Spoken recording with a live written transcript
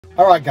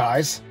Alright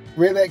guys,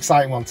 really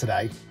exciting one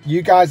today.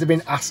 You guys have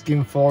been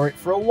asking for it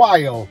for a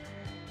while.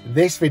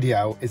 This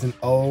video is an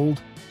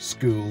old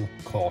school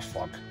course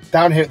vlog.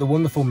 Down here at the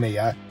wonderful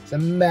Mia, it's a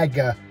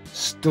mega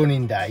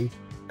stunning day.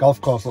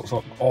 Golf course looks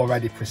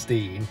already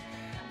pristine.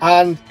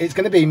 And it's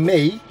going to be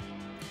me,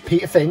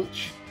 Peter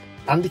Finch,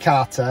 Andy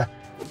Carter,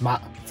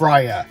 Matt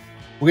Fryer.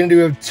 We're going to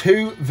do a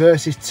 2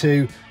 versus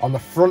 2 on the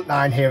front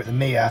 9 here at the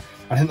Mia.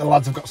 I think the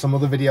lads have got some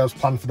other videos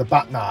planned for the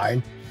back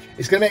 9.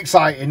 It's going to be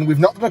exciting. We've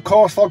not done a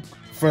course vlog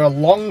for a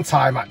long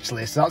time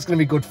actually, so that's going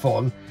to be good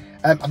fun.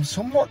 I'm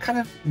somewhat kind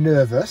of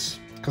nervous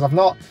because I've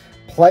not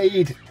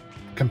played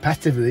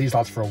competitively with these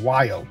lads for a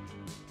while.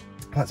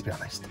 Let's be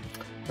honest,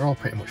 they're all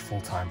pretty much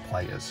full-time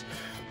players,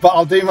 but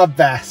I'll do my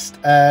best.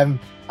 I'm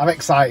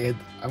excited.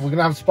 We're going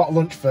to have a spot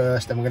lunch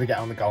first, and we're going to get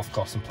on the golf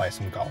course and play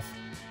some golf.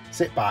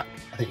 Sit back.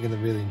 I think you're going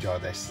to really enjoy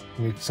this.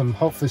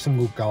 Hopefully some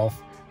good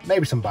golf,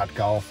 maybe some bad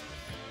golf,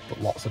 but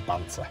lots of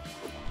banter.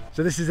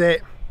 So this is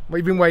it.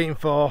 We've been waiting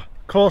for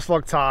course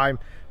vlog time.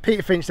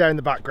 Peter Finch there in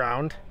the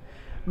background,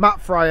 Matt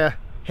Fryer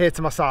here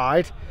to my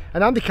side,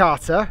 and Andy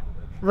Carter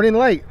running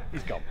late.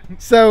 He's gone.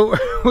 So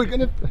we're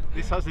gonna.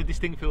 This has a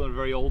distinct feel of a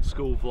very old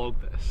school vlog.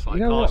 This, like,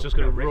 you know, just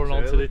going to run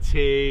onto the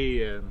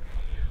tee and.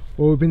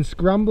 Well, we've been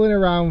scrambling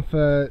around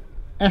for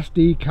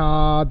SD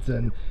cards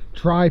and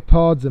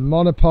tripods and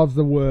monopods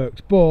that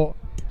worked, but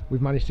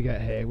we've managed to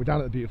get here. We're down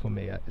at the beautiful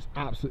Mia. It's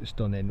absolutely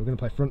stunning. We're going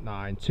to play front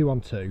 9, 2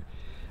 on 2,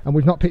 and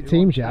we've not picked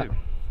teams yet.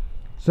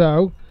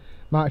 So,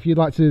 Matt, if you'd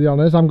like to do the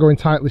honours, I'm going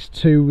Titleist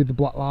 2 with the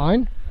black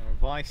line.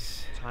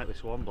 Vice,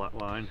 Titleist 1, black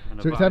line.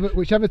 And so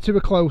whichever 2 are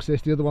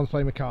closest, the other one's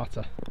playing with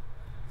Carter.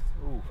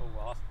 Ooh,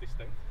 well, that's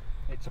distinct.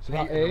 It's a so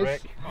that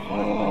is.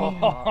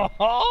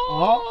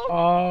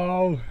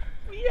 Oh,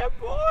 yeah,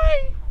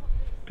 boy.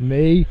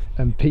 Me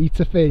and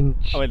Peter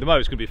Finch. I mean, the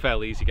moment it's going to be a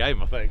fairly easy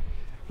game, I think.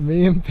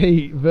 Me and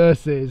Pete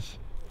versus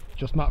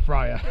just Matt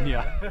Fryer.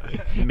 Yeah.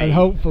 And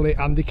hopefully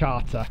Andy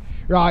Carter.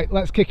 Right,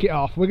 let's kick it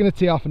off. We're going to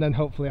tee off, and then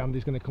hopefully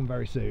Andy's going to come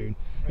very soon.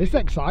 It's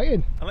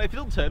exciting. And if he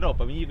doesn't turn up,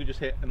 I mean, you can just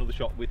hit another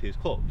shot with his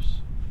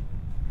clubs.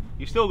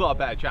 You've still got a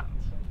better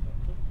chance.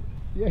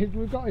 Yeah,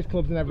 we've got his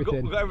clubs and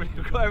everything. We've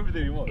got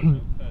everything you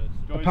want.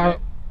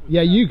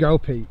 Yeah, you go,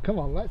 Pete. Come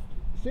on, let's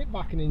sit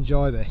back and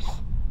enjoy this.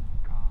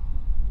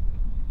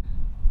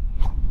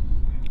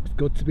 It's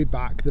good to be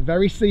back. The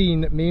very scene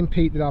that me and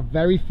Pete did our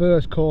very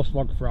first course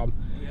vlog from.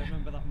 Yeah,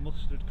 remember that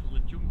mustard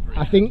coloured jumper?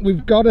 I think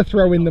we've got to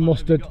throw in the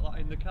mustard. Got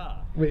that in the car?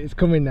 Wait, it's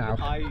coming now.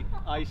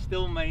 I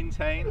still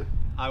maintain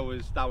that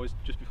was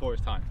just before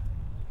its time,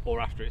 or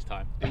after its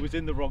time. It was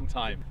in the wrong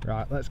time.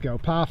 Right, let's go.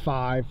 Par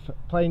 5,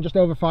 playing just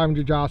over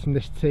 500 yards from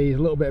this tee. There's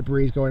a little bit of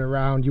breeze going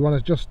around. You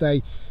want to just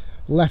stay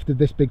left of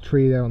this big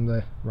tree there on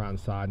the right hand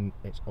side, and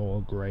it's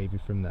all gravy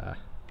from there.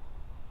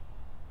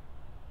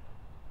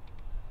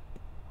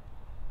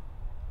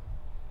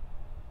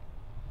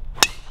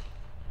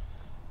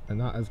 And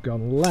that has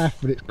gone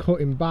left, but it's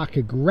cutting back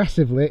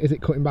aggressively. Is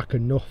it cutting back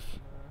enough?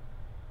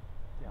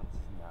 The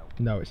answer's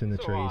no. No, it's in the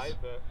trees. Right,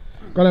 but...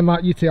 Go on,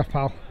 Matt, you tee off,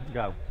 pal.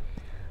 Go.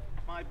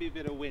 Might be a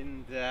bit of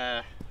wind.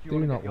 Do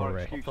not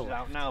worry. Excuses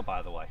out now,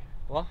 by the way.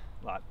 What?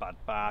 Like bad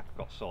back,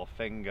 got sore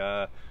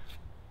finger.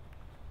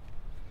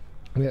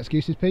 Any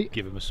excuses, Pete?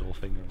 Give him a sore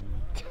finger.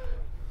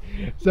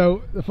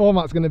 So the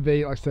format's going to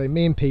be, like I say,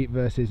 me and Pete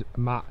versus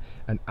Matt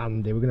and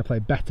Andy. We're going to play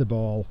better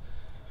ball.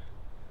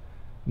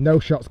 No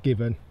shots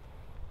given.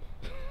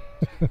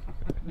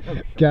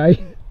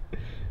 Okay.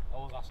 I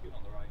was asking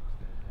on the right.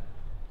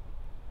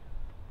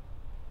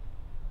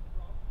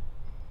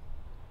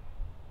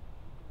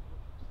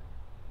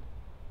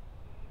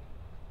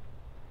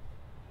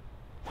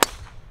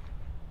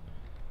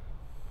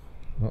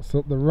 That's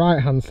up the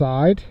right hand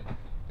side.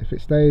 If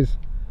it stays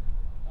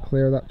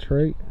clear of that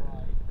tree.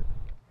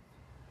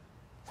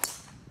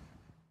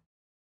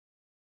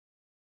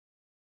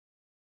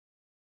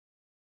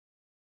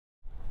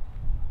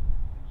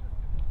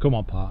 Come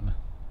on, partner.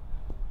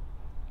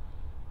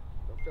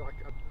 I feel like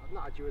I've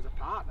not had you as a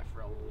partner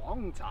for a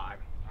long time.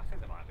 I think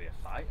there might be a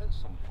fight at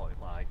some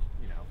point, like,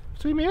 you know.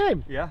 Between me and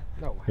him? Yeah.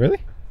 No way. Really?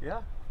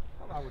 Yeah.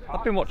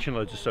 I've been watching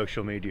loads of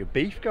social media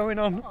beef going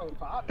on.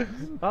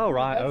 Oh,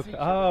 right. Okay.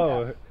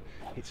 Oh,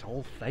 it's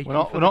all fake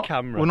for the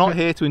camera. We're not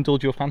here to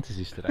indulge your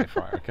fantasies today,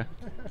 Fryer, okay?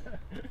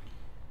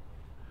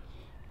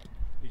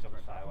 He's on the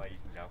fire where you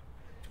can go.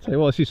 Tell you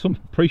what, this is some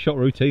pre-shot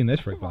routine,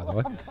 this rig, by the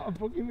way.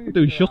 We're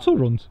doing shuttle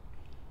runs.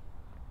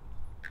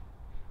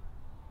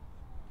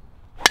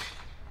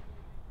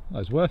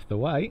 That's worth the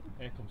wait.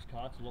 Here comes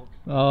Carter, look.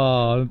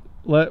 Oh,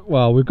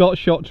 well, we've got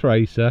shot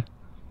tracer.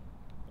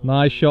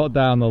 Nice shot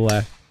down the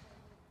left.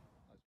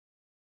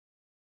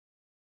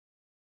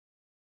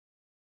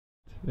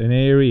 And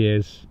here he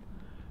is.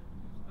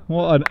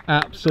 What an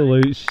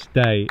absolute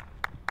state.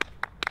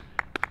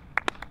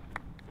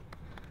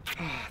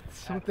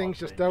 Some things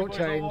just don't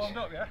change.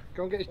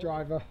 Go and get his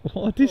driver.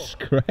 What a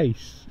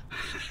disgrace.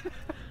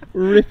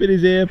 Ripping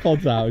his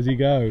earpods out as he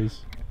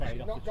goes. He's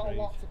not got a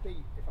lot to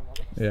beat, if I'm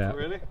honest. Yeah.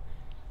 Really?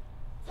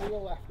 2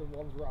 are left and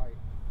 1's right.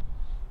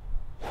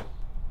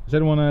 Has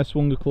anyone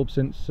swung a club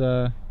since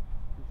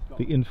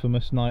The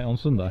infamous night on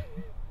Sunday?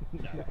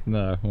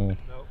 No. Well,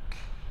 No.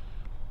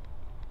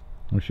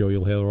 I'm sure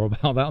you'll hear all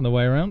about that on the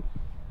way around.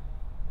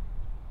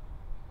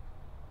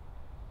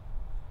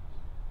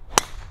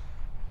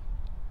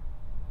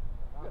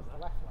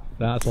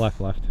 That's left.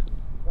 Right,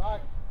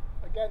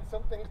 again,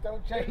 some things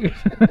don't change.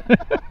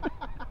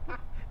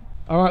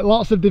 Alright,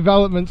 lots of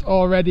developments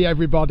already,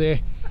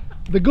 everybody.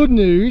 The good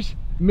news,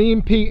 me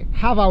and Pete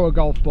have our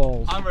golf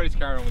balls. I'm ready to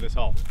carry on with this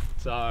hole,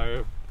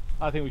 so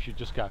I think we should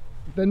just go.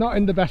 They're not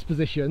in the best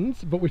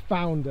positions, but we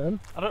found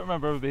them. I don't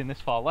remember ever being this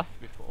far left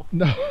before.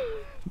 No.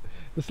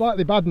 The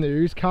slightly bad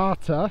news,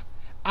 Carter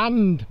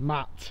and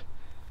Matt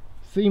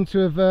seem to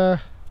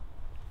have...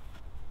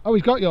 Oh,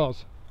 he's got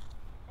yours.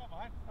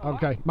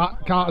 Okay,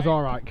 Matt, Carter's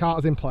alright.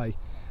 Carter's in play.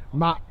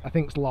 Matt, I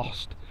think's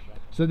lost.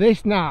 So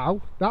this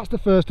now, that's the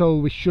first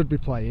hole we should be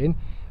playing.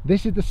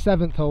 This is the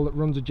 7th hole that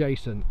runs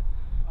adjacent.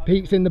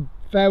 Pete's in the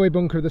fairway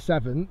bunker of the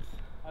 7th.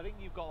 I think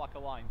you've got like a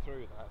line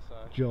through there, so...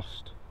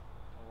 Just.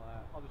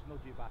 I'll just nudge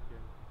you back in.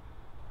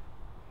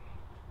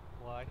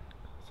 Play.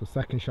 So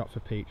second shot for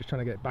Pete, just trying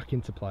to get it back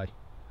into play.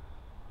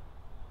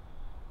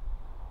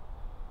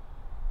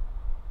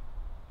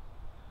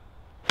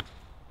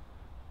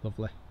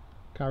 Lovely.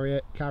 Carry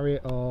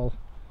it all.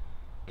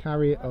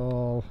 Carry it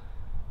all.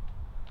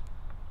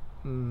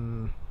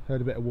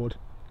 Heard a bit of wood.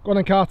 Go on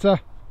then, Carter.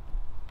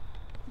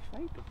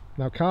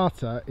 Now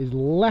Carter is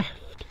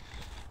left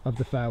of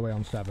the fairway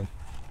on 7.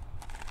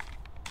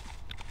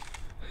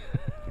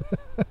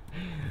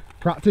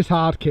 Practice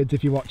hard, kids,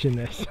 if you're watching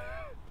this. How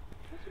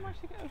did you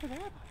manage to get over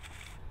there?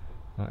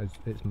 That is,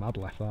 it's mad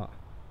left, that.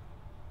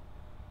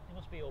 You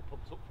must be all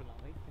pumped up for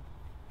that, mate.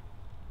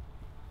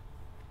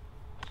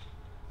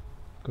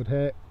 Good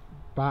hit.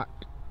 Back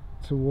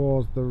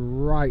towards the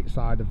right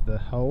side of the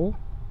hole.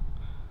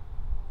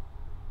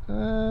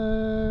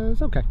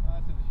 It's okay.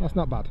 That's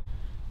not bad.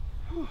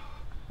 You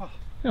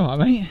alright,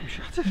 mate?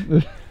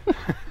 Shattered.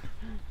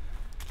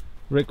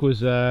 Rick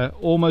was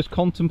almost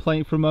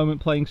contemplating for a moment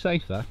playing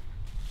safe there.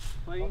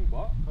 Playing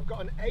what? I've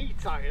got an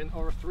 8 iron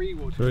or a 3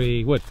 wood.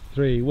 3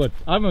 wood.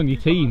 I'm on your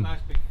team. Got a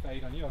nice big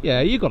fade on you. Yeah,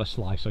 you got a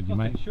slice on you,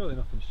 mate. Surely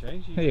nothing's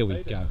changed. Here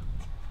we go.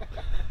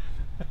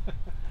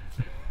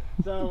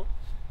 So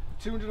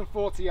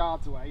 240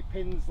 yards away,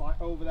 pins like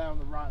over there on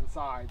the right hand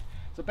side.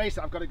 So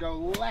basically I've got to go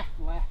left,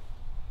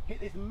 hit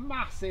this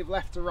massive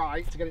left to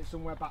right to get it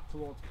somewhere back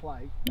towards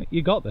play.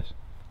 You got this.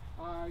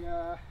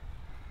 We'll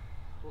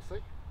see.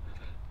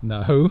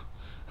 No.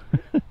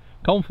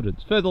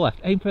 Confidence. Further left.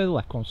 Aim further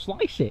left. Come on,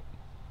 slice it.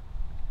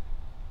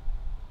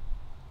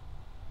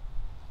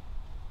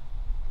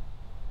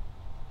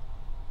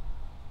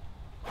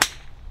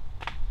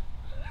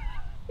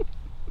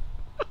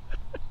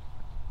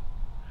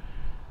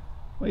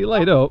 Well, you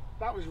laid up.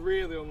 That was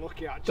really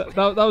unlucky, actually.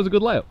 That was a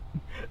good layup.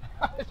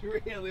 That was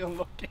really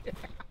unlucky.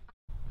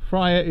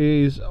 Fryer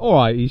is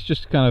alright, he's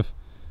just kind of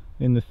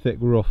in the thick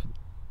rough.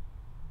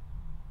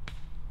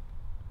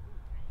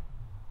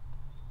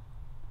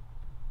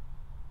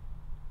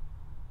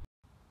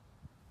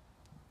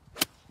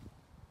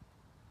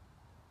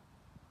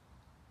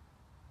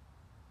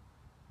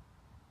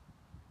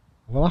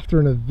 Well, after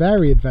a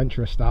very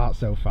adventurous start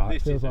so far,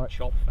 This it feels is a like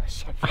chop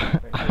fest.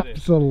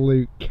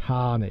 absolute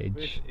carnage.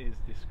 This is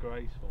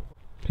disgraceful.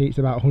 Pete's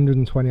about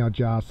 120 odd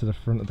yards to the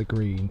front of the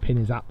green. Pin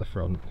is at the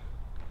front.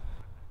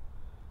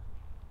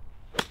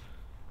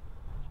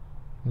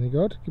 Any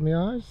good? Give me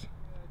eyes.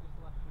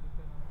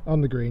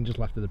 On the green, just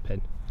left of the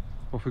pin.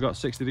 What have we got?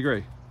 60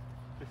 degree?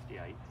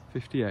 58.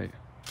 58.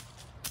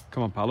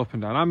 Come on, pal, up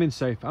and down. I'm in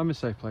safe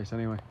place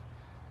anyway.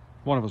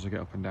 One of us will get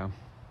up and down.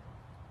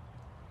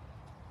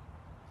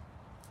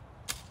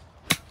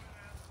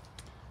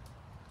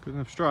 Good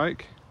enough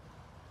strike.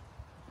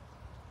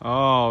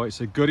 Oh,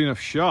 it's a good enough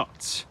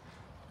shot.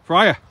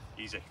 Fryer.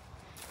 Easy.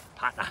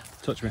 Partner.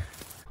 Touch me.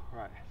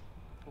 Right,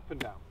 up and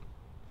down.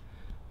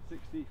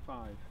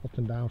 65. Up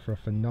and down for a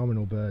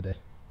phenomenal birdie.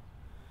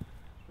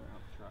 Straight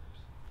out the traps.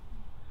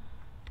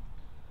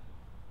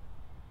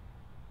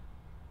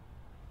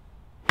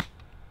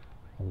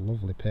 A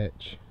lovely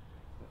pitch.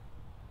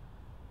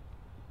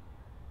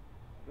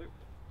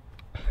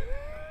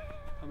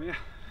 I'm here.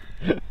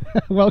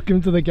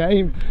 Welcome to the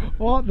game.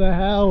 What the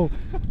hell?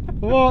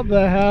 What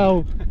the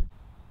hell?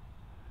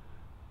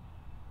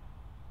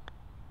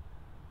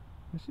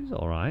 This is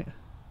alright.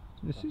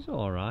 This is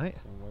alright.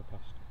 Way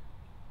past.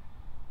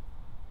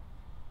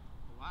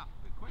 Wow,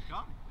 bit quick,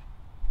 aren't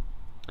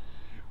you?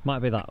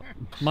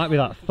 Might be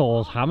that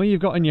Thor's hammer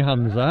you've got in your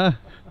hands there.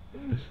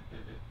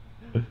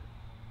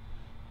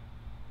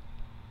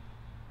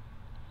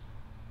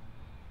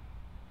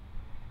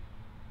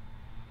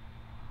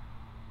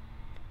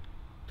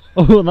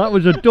 Oh, that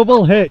was a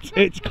double hit.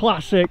 It's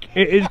classic.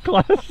 It is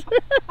classic.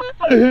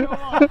 You know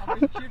what? I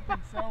was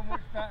chipping so much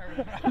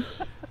better.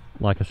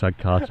 Like I said,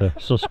 Carter,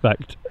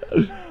 suspect.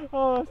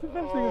 Oh, that's the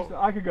best thing.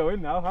 I could go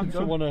in now. Can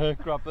someone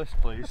grab this,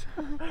 please?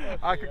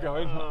 I could go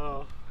in.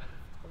 Oh,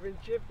 I've been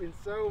chipping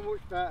so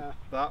much better.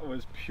 That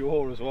was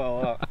pure as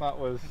well. That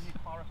was. Can you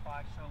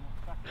clarify so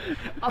much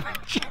better? I've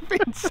been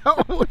chipping so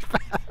much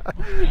better.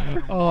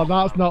 Oh,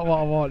 that's not what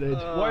I wanted.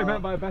 What he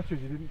meant by better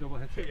is you didn't double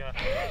hit it. Yeah.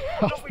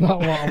 That's not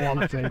what I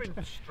wanted.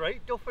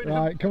 Straight duffing.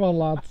 Right, come on,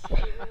 lads.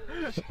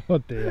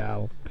 Bloody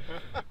hell.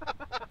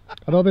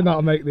 I don't think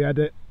that'll make the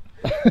edit.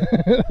 Oh,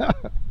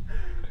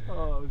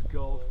 that was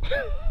gold.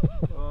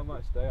 Oh, I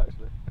might stay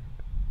actually.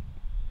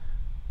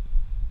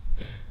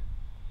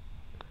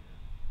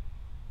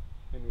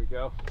 In we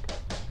go.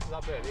 Is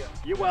that birdie? Yeah.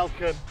 You're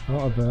welcome.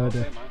 What a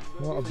birdie.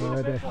 What a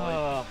birdie.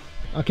 Oh.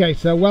 Okay,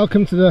 so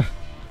welcome to the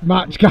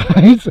match,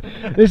 guys.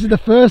 This is the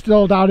first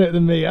hole down here at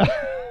the Mia.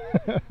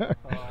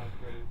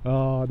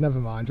 Oh, never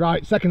mind.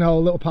 Right, second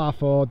hole, little par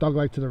 4, dog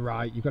leg to the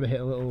right. You've got to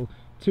hit a little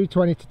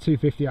 220 to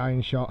 250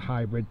 iron shot,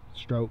 hybrid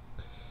stroke.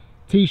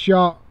 Tee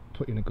shot,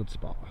 put you in a good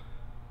spot.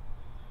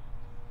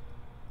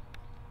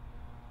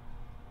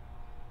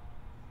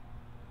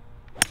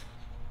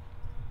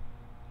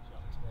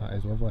 That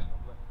is lovely.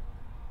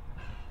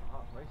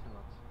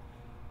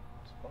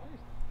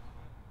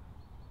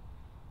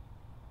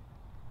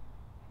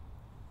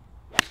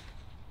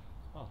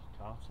 Oh,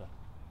 Carter.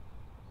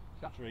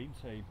 Dream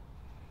team.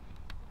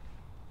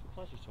 It's a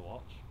pleasure to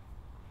watch.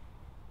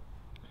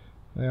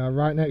 They are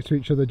right next to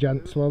each other,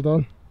 gents. Well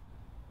done.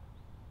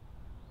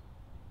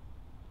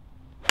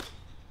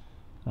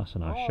 That's a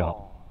nice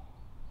shot.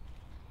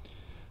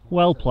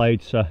 Well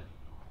played, sir.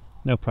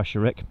 No pressure,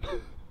 Rick.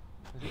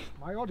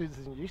 My audience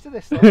isn't used to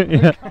this.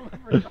 Yeah.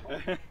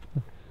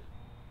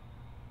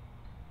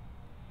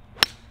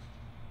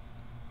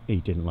 He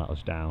didn't let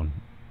us down.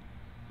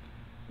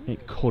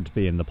 It could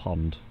be in the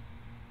pond.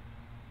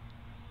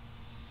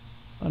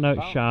 I know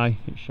it's shy.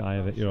 It's shy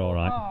of it. You're all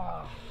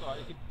right.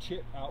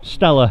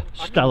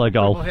 Stellar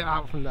golf. Hit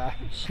out from there.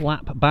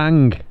 Slap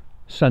bang,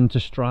 centre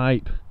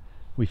stripe.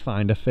 We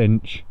find a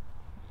Finch.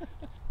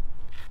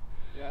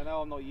 Yeah, I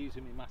know I'm not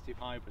using my massive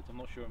hybrids. I'm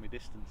not sure of my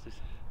distances.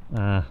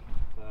 Ah.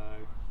 So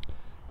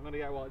I'm going to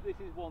go. Well, this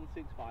is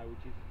 165, which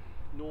is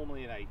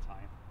normally an 8 iron.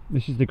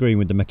 This is the green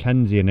with the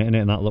Mackenzie in it,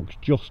 and that looks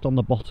just on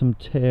the bottom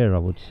tier, I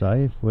would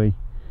say. If we,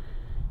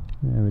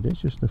 there it is,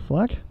 just the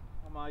flag.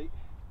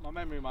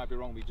 My memory might be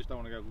wrong, but you just don't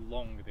want to go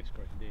long with this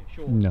green, do you?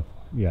 Short. No,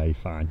 yeah, you're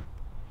fine.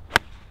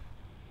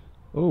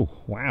 Oh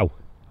wow,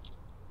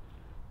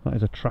 that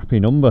is a trappy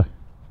number,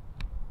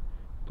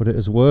 but it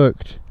has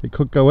worked. It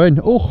could go in.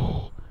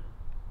 Oh,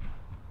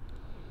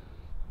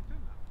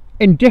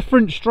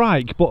 indifferent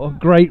strike, but a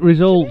great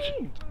result.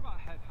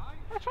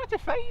 I tried to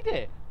fade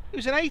it. It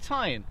was an 8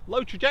 iron,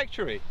 low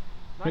trajectory.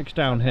 Rick's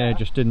down here,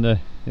 just in the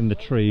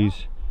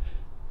trees.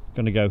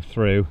 Going to go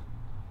through.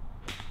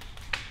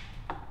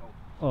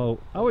 Oh,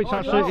 it's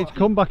actually it's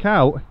come back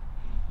out.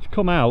 It's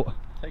come out.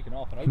 Taken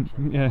off an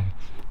oak. Yeah,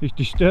 it's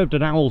disturbed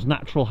an owl's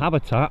natural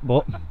habitat,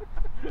 but.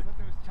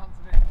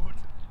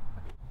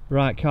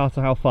 Right,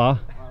 Carter, how far?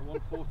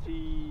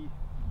 140.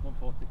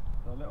 140.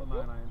 So a little 9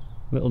 iron.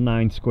 Little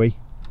 9 squee.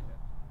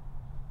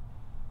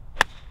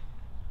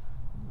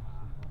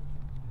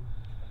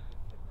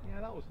 Yeah,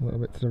 that was A little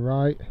bit to the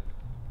right.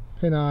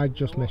 Pin eye,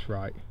 just missed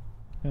right.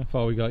 How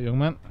far we got, young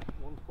man?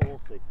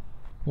 140.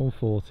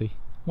 140.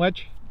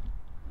 Wedge?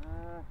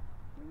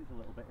 It's a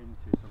little bit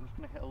into, so I'm just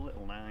going to hit a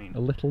little 9. A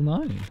little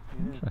 9.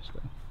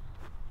 Interesting.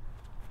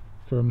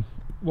 From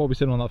what we've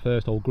seen on that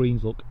first hole,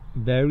 greens look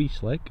very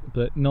slick,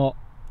 but not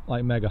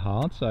like mega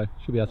hard, so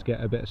should be able to get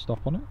a bit of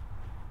stop on it.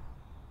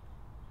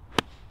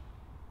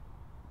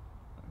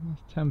 Nice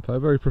tempo,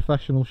 very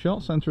professional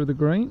shot, centre of the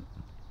green.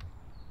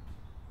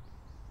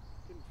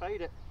 Didn't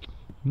fade it.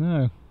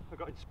 No. I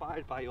got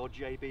inspired by your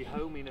JB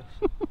hominess.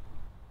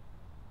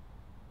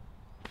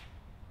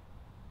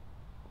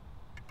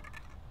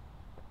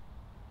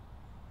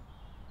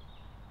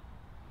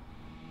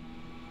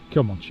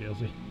 Come on,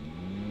 Shielsy.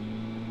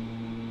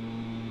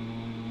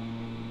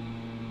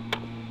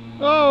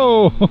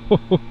 Oh!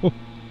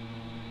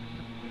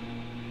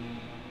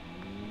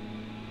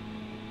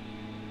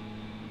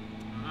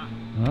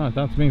 Alright,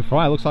 down to me and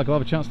Fry. Looks like I'll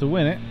have a chance to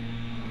win it.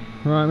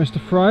 Right, Mr.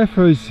 Fry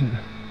for his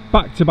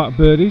back-to-back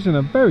birdies and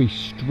a very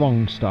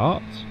strong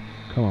start.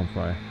 Come on,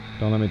 Fry.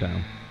 Don't let me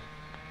down.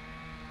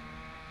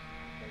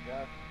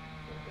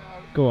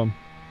 Go on.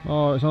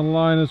 Oh, it's on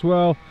line as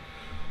well.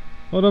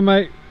 Well done,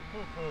 mate.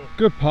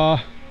 Good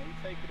par.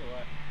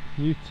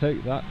 You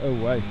take that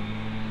away.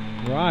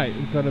 Right,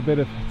 we've got a bit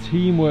of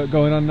teamwork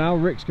going on now.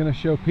 Rick's going to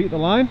show Pete the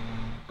line.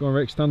 Go on,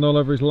 Rick, stand all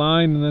over his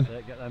line and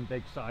then. Get them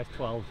big size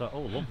 12s.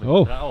 Oh, lovely.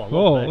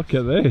 Oh, look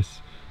at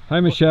this. Hi,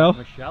 Michelle.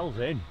 Michelle's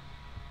in.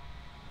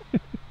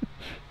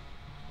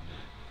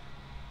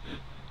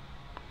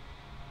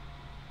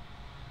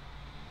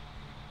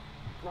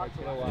 Right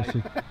to left.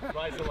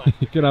 Right to left.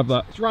 You could have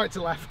that. It's right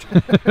to left.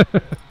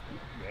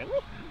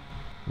 Really?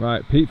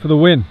 Right, Pete for the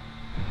win.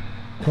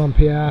 Come on,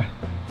 Pierre.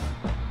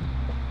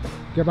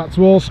 Get back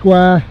to all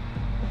square.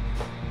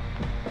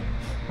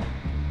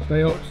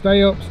 Stay up,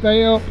 stay up,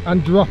 stay up,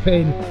 and drop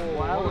in. Oh,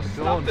 wow,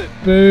 done.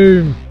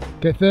 Boom.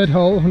 Okay, third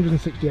hole,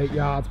 168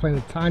 yards, playing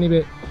a tiny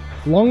bit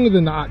longer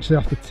than that actually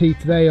off the tee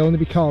today, only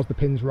because the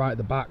pin's right at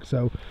the back,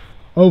 so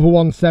over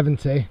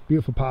 170.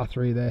 Beautiful par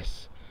 3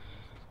 this.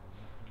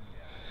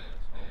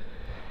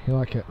 You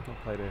like it?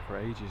 I've played here for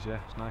ages, yeah.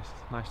 It's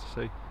nice to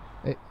see.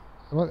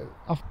 Well,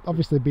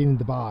 obviously being in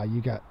Dubai,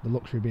 you get the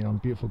luxury of being on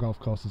beautiful golf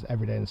courses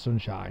every day in the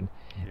sunshine.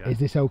 Yeah. Is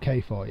this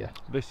okay for you?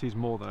 This is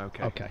more than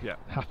okay. Okay. Yeah.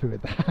 Happy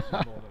with that.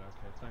 More than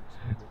okay. Thanks,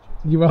 Richard.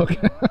 You're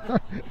welcome.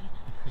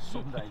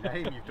 Sunday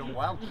name, you've done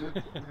well.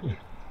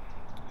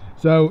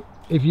 So,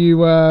 if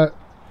you are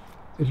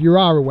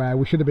aware,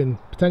 we should have been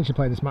potentially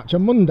playing this match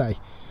on Monday,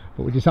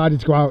 but we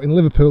decided to go out in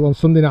Liverpool on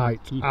Sunday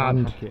night,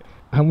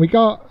 and we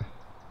got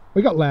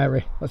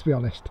Larry. Let's be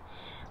honest.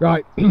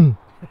 Right.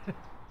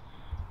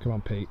 Come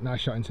on, Pete.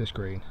 Nice shot into the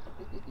screen.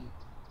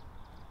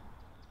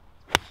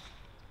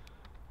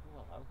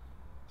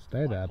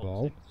 Stay there,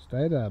 ball.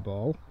 Stay there,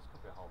 ball.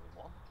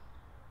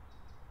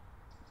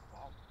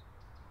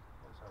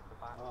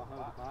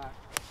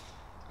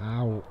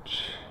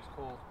 Ouch.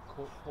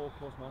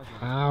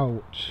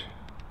 Ouch.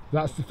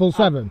 That's the full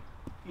 7?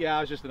 Yeah,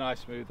 it was just a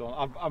nice smooth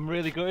one. I'm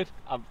really good.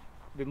 I've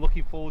been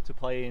looking forward to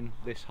playing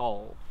this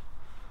hole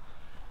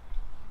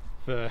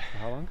for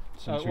how long?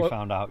 Since we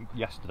found out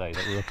yesterday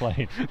that we were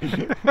playing.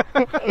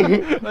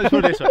 Let's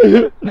put it this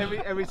way.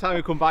 Every time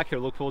we come back here,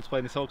 I look forward to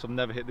playing this hole because I've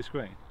never hit the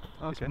screen.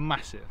 Okay. It's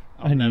massive.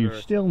 And you've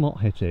still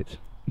not hit it.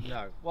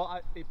 No. Well,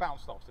 it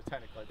bounced off, so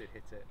technically I did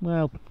hit it.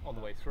 Well, on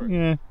the way through.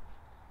 Yeah.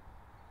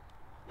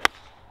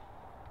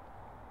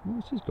 Well,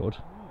 this is good.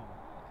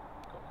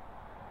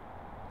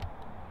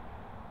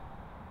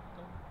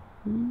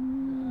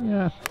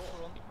 Yeah.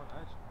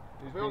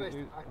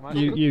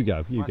 You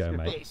go,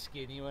 mate. Bit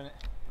skinny, wasn't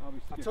it?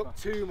 I took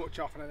too much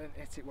off and I didn't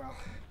hit it well.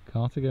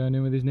 Carter going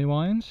in with his new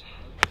irons.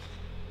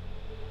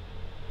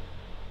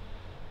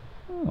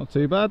 Oh, not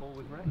too bad.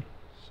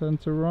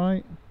 Centre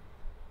right.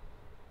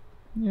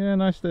 Yeah,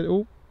 nice steady.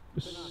 Oh,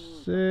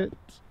 sit.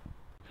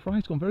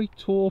 Fry's gone very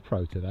tour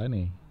pro today, hasn't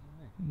he?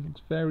 He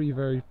looks very,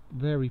 very,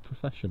 very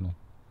professional.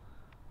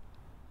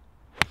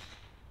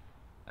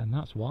 And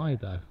that's why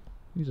though.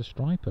 He's a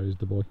striper, is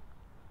the boy.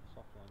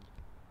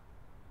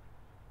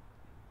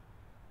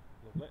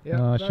 Yeah,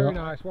 nice very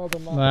shot. nice. Well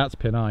done, Mark. That's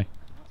pin eye.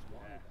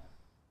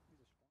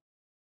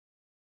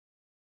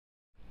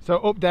 So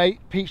update,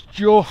 Pete's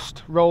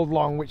just rolled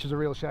long, which is a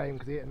real shame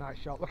because he hit a nice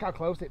shot. Look how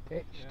close it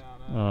pitched.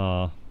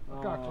 Yeah,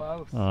 look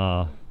how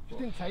close.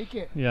 Just didn't take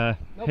it. Yeah,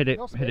 Nope, hit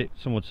it.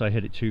 Some would say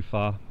hit it too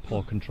far,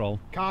 poor control.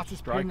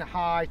 Carter's pin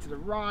high to the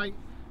right,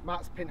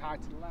 Matt's pin high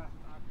to the left.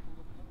 I've pulled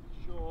up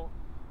a little short.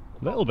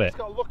 A little bit. Just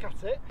got to look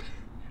at it,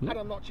 and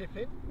I'm not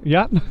chipping.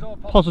 Yeah,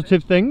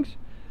 positive things.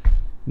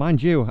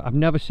 Mind you, I've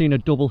never seen a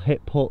double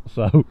hit putt,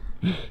 so.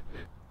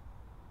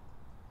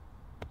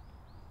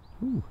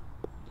 Ooh.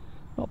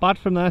 Not bad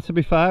from there, to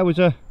be fair. It was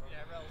a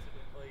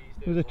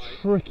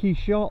tricky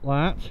shot,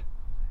 that.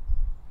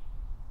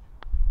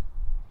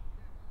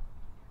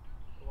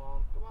 Come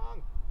on, come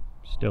on.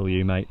 Still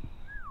you, mate.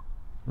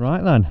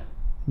 Right then,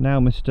 now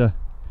Mr.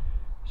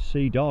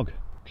 Sea Dog,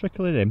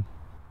 trickle it in.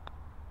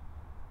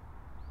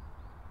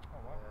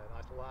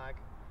 Nice lag.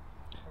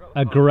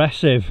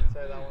 Aggressive.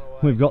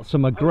 We've got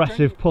some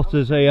aggressive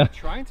putters here.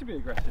 Trying to be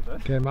aggressive, eh?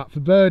 Okay, Matt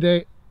for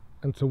birdie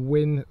and to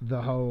win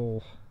the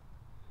hole.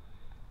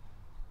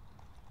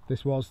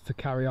 This was to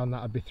carry on,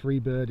 that would be 3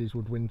 birdies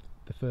would win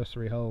the first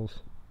 3 holes.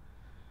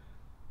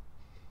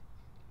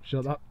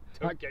 Sure, that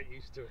Get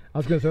used to it. I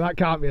was going to say that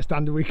can't be a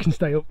standard we can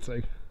stay up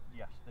to.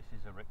 Yes, this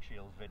is a Rick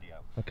Shiels video.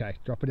 Okay,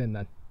 drop it in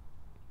then.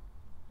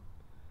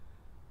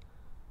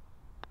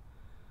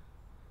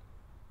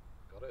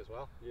 Got it as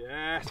well.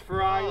 Yes,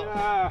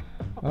 Fryer.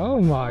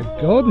 Oh my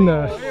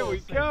goodness. Here we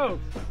go.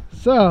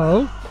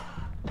 So,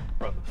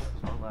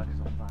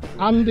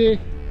 Andy,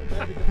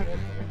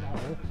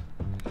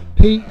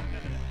 Pete,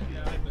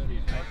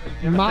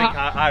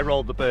 Matt, I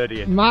rolled the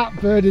birdie in. Matt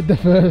birdied the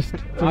first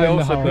to I win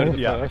the also hole. birdied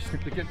the first.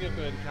 Give me a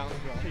birdie count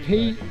as well.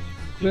 Pete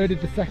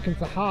birdied the second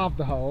to halve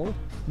the hole.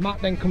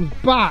 Matt then comes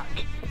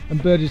back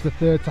and birdies the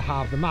third to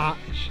halve the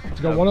match.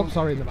 To go 1 up,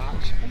 sorry, in the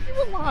match. You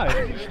were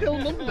live. It's still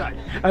Monday.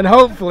 And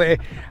hopefully,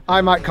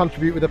 I might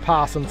contribute with a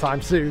par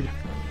sometime soon.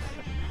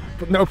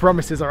 But no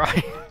promises,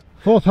 alright?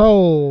 4th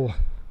hole,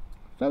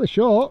 fairly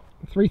short,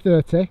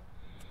 330.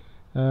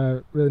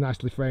 Really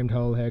nicely framed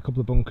hole here, a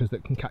couple of bunkers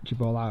that can catch your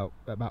ball out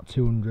at about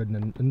 200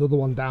 and another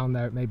one down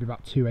there at maybe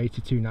about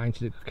 280,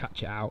 290 that could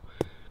catch it out.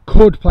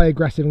 Could play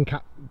aggressive and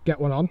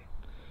get one on.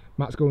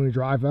 Matt's going with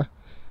driver,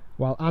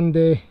 while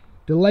Andy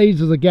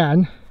delays us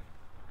again.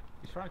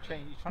 He's trying to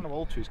change. He's trying to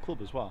alter his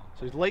club as well.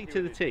 So he's late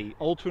to the tee,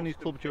 altering his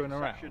club during a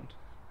round.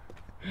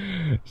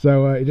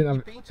 So he didn't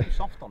have. He's being too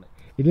soft on it.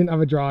 He didn't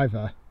have a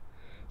driver,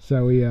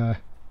 so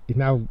he's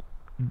now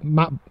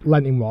Matt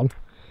lent him one.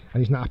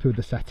 And he's not happy with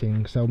the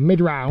setting. So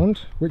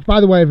mid-round, which by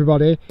the way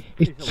everybody,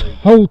 is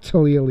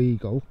totally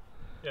illegal.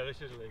 Yeah, this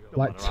is illegal.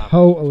 Like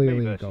totally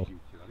illegal.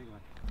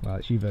 Well,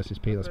 it's you versus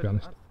Pete, let's be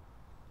honest.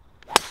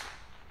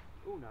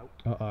 Oh no.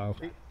 Uh-oh.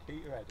 Keep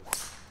your head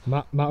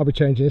up. Matt will be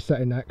changing his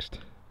setting next.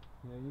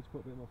 Yeah, you need to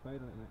put a bit more fade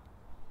on it,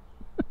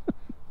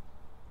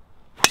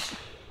 mate.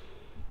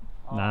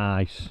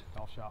 Nice.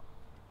 All shot.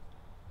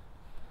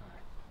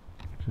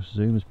 Just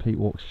zoom as Pete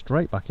walks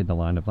straight back in the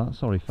line of that.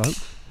 Sorry,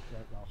 folks.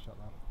 Well shot,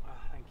 man.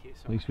 Thank you.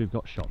 At least we've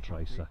got shot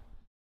tracer.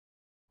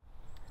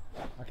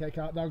 Okay,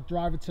 Cart Dog,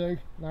 driver 2.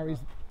 Now he's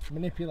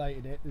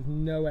manipulated it. There's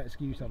no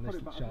excuse on this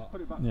shot.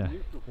 Yeah.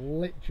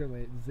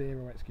 Literally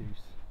 0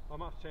 excuse. I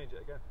might have to change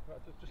it again.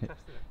 Just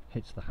testing it.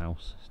 Hits the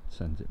house,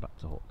 sends it back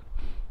to hook.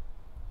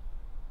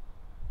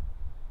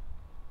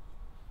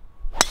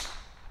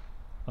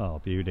 Oh,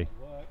 beauty.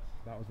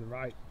 That was the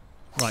right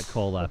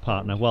call there,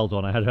 partner. Well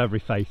done. I had every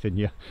faith in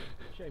you.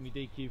 Shame you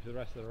DQ for the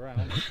rest of the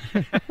round.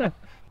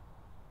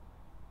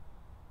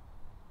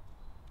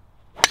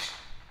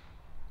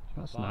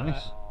 That's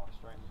nice. Oh,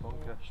 straight in the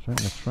bunker. Straight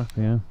in the trap,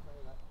 yeah. Nice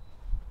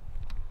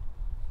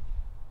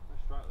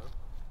strike though.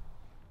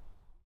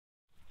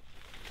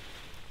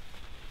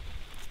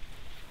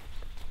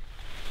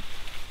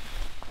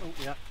 Oh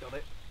yeah, got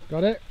it.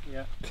 Got it?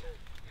 Yeah.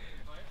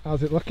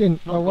 How's it looking?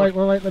 Not oh wait,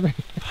 let me let me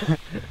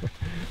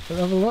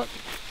have a look.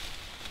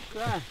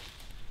 Yeah.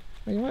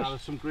 Now,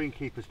 there's some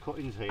greenkeepers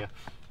cuttings here.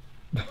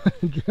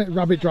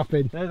 Rabbit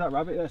dropping. There's that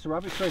rabbit, there's a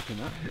rabbit scraping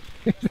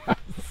that. That's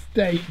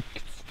staked.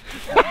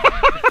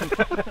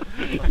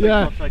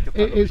 Yeah,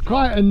 it's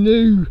quite a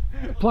new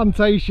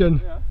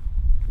plantation. Yeah.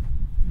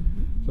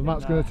 So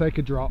Matt's going to take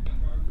a drop.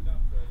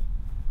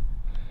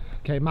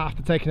 Okay, Matt,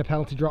 after taking a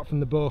penalty drop from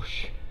the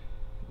bush,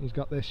 he's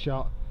got this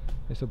shot.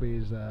 This will be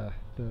his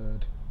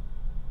 3rd.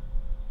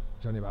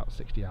 He's only about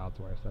 60 yards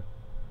away, so.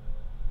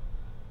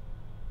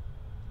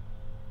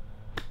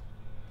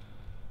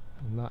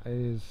 And that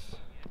is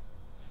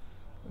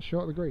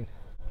short of the green.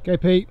 Okay,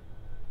 Pete,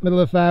 middle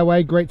of the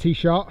fairway, great tee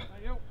shot.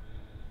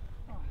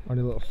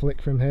 Only a little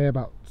flick from here,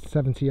 about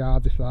 70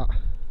 yards if that.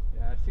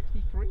 Yeah,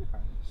 63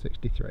 apparently.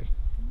 63.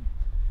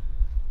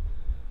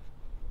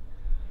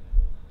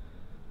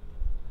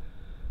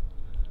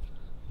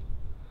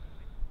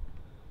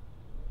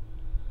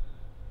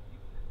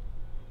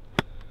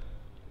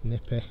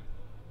 Nippy.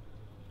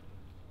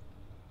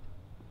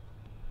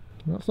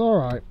 That's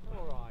alright.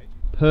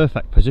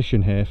 Perfect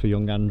position here for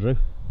young Andrew.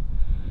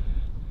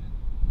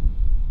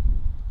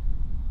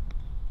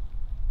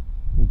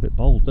 A little bit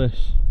bold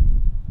this.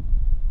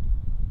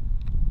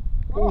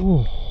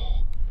 Oh.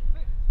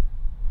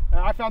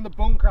 I found the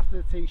bunker after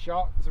the tee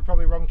shot. It's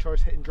probably wrong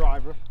choice hitting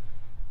driver.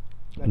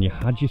 And you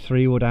had your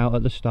 3-wood out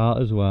at the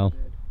start as well.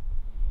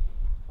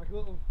 Like a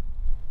little,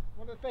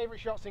 one of the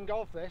favourite shots in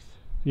golf, this.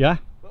 Yeah.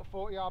 Little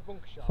 40-yard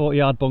bunker shot.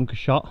 40-yard bunker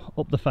shot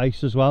up the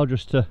face as well,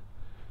 just to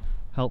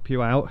help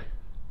you out.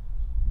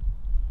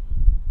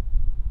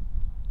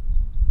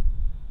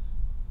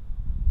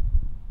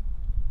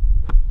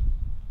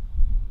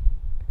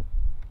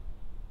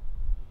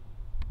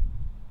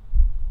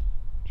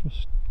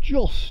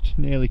 Just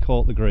nearly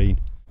caught the green.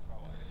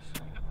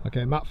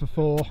 Okay, Matt for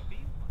 4.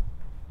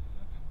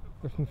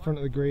 Go from the front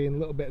of the green, a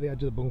little bit at the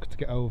edge of the bunker to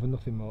get over,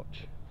 nothing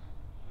much.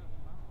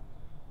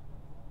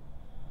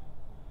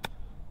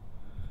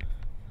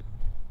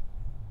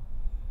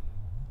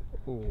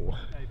 Ooh.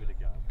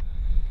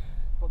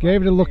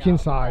 Gave it a look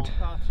inside.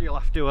 You'll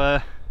have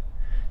to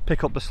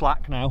pick up the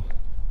slack now.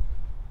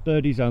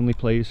 Birdies only,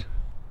 please.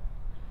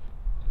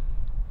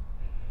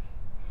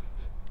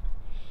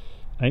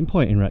 Aim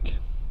pointing, Rick.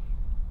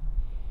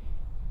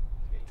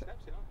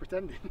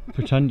 Pretending.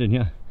 Pretending,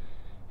 yeah.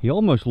 He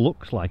almost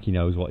looks like he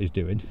knows what he's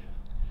doing.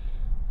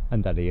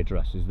 And then he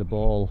addresses the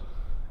ball.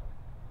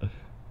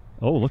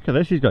 Oh, look at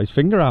this, he's got his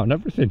finger out and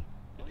everything.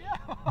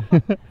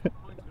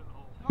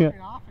 Yeah.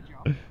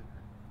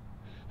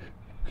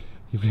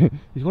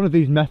 He's one of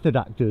these method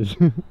actors.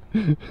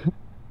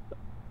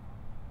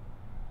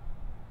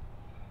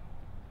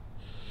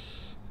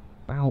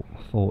 About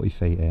 40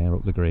 feet here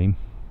up the green.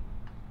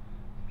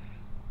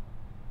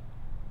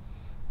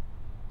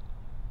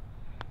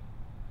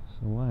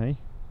 It's away.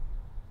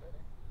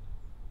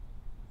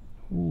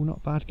 Oh,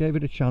 not bad, gave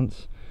it a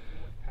chance.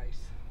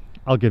 Pace.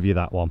 I'll give you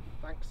that one.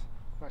 Thanks.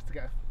 Nice to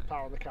get a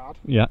power on the card.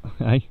 Yeah,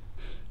 hey.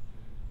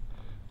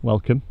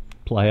 Welcome,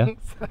 player.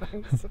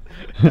 Thanks.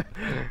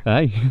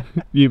 Hey,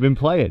 you've been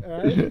playing.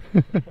 I've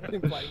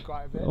been playing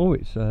quite a bit. Oh,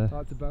 it's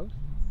Hard to boast.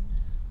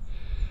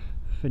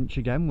 Finch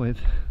again with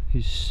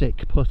his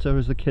sick putter,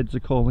 as the kids are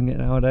calling it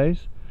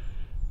nowadays.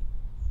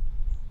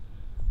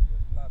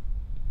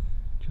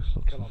 Just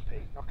looks, Come on, Pete.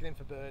 Knocking in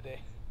for birdie.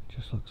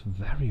 just looks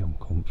very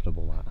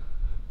uncomfortable. That,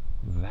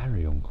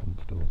 very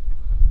uncomfortable.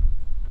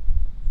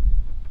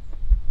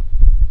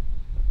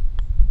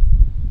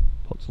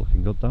 Putt's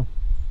looking good though.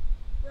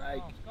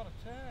 Right. It's got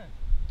a turn.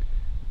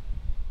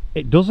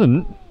 It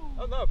doesn't,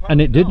 Oh, no,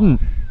 and it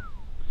didn't.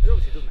 It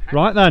obviously doesn't hang.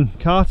 Right then,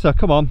 Carter,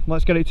 come on,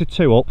 let's get it to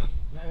 2 up.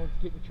 Not only to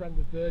keep the trend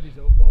of birdies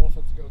up, but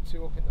also to go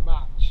 2 up in the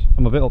match.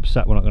 I'm a bit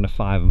upset we're not going to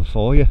 5 and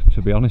 4 you,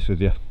 to be honest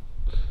with you.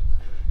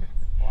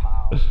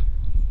 Wow.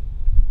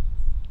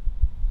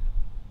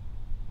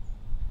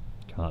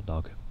 Cart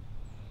dog.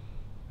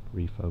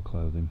 Refo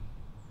clothing.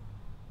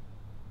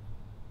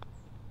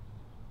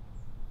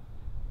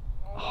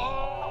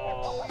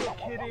 Oh, you're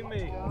kidding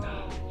me.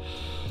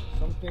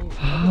 Something.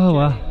 Oh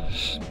well,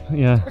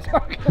 yeah.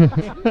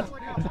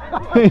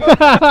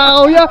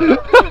 Oh yeah.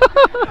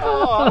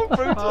 Oh, how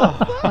brutal is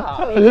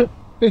that?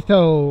 5th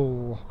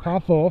hole, par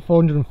 4,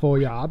 404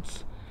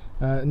 yards.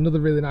 Another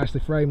really nicely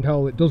framed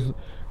hole. It does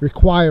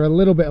require a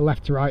little bit of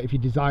left to right if you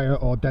desire,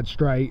 or dead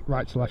straight.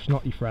 Right to left's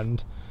not your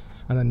friend.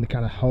 And then the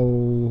kind of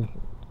hole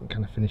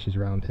kind of finishes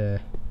around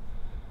here.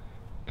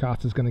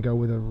 Carter's going to go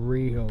with a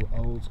real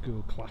old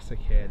school classic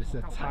here. This is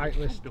a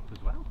Titleist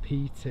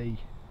PT.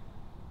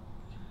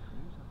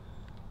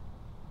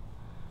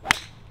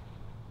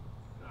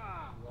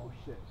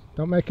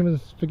 Don't make them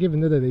as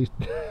forgiving, did they, these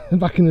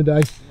back in the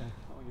day? Yeah,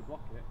 not when you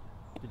block it.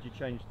 Did you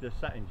change the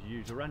settings? You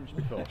use a wrench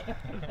before?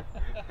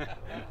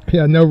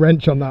 Yeah, no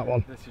wrench on that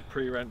one. This is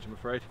pre-wrench, I'm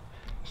afraid.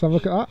 Let's have a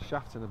look at that.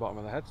 Shaft's in the bottom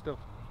of the head still.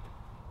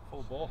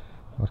 Full bore.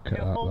 Look at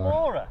that full there.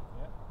 borer?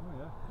 Yeah. Oh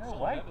yeah. No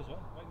way. As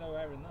well. Ain't no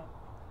air in that.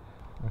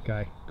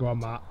 Okay, go on,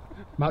 Matt.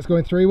 Matt's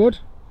going 3 wood?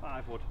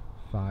 5 wood.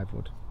 5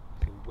 wood.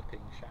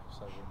 Whipping shafts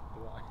over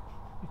the line.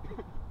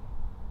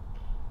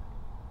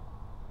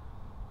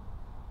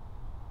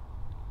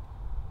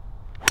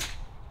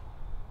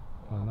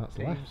 And that's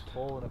Team's left.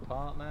 falling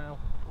apart now.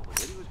 Oh, I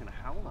really was going to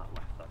howl that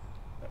left then.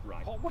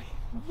 Right. What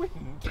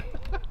wind?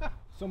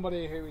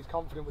 Somebody who is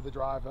confident with the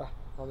driver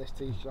on this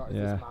tee shot is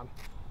Yeah. this man.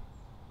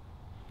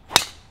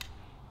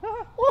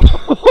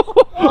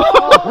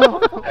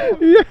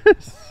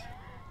 Yes!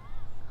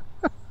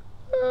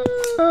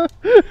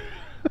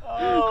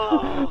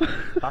 Oh,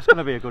 that's going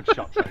to be a good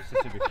shot, Tracy,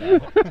 to be fair.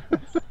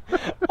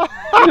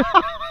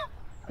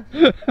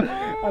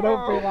 I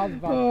don't feel as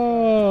bad.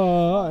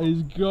 Oh, that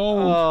is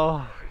gold.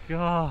 Oh,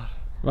 God.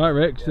 Right,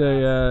 Rick,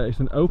 so, it's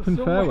an open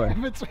fairway.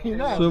 In between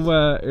them.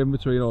 Somewhere in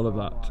between all of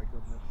that. Oh my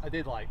goodness. I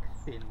did like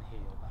thin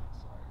heel that,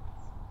 so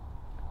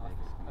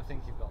I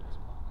think you've got this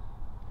one.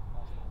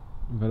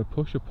 We've had a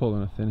push, a pull,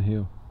 and a thin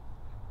heel.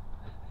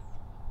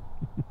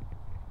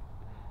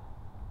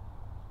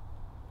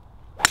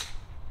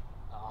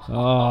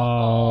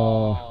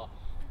 Oh.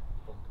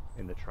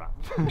 In the trap.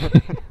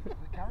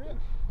 Carry it?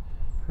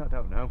 I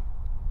don't know.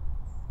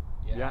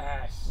 Yes.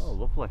 Yeah. Oh,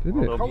 lovely. Did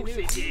Well it? done. Of course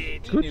it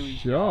did. Good He knew his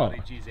shot.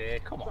 yardage is here.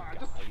 Come on,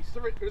 guys.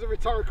 It was a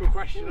rhetorical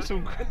question.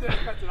 Some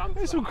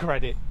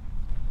credit.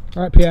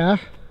 Alright, Pierre.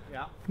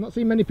 Yeah. I've not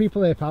seen many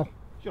people here, pal.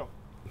 Sure.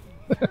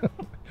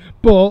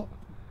 But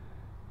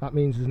that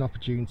means there's an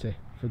opportunity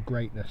for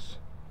greatness.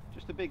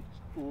 Just a big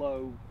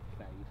low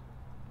fade.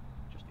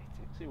 Just hit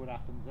it. See what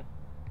happens there.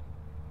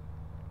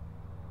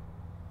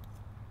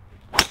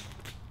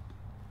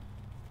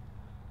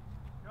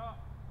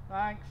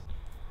 Thanks.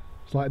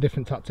 Slightly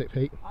different tactic,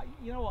 Pete.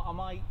 You know what?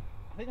 I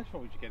think I should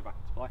probably just get back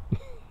into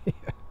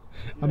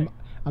play.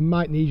 I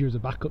might need you as a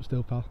backup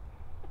still, pal.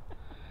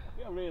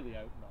 I really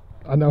hope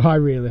not. I know, I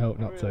really hope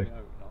I not really to.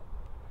 hope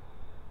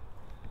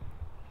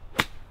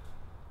not.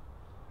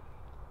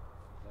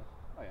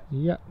 Oh, yeah.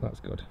 Yeah, that's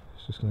good.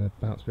 It's just going to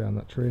bounce behind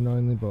that tree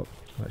annoyingly, but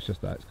that's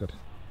just that, it's good.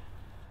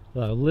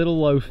 So, a little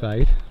low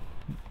fade.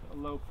 A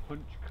low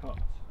punch cut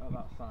at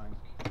that sign.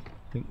 I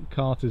think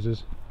Carter's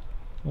is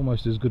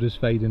almost as good as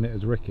fading it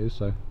as Rick is,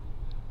 so.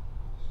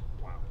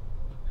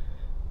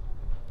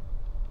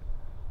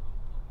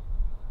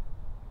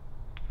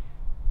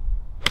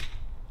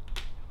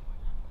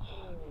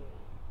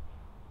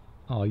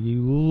 Oh,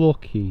 you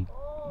lucky,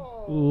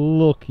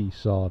 lucky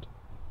sod.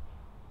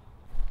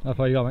 How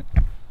far you got, mate?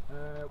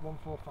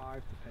 145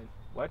 to pin.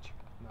 Wedge?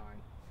 9.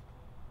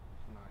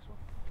 Nice one.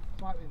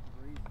 Slightly into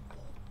breeze.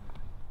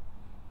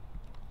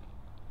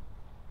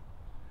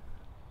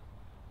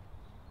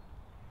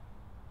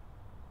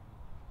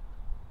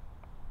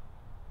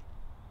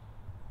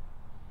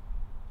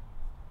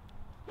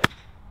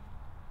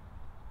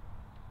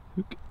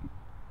 Hook.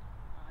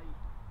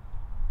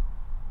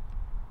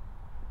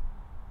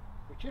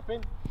 We're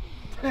chipping.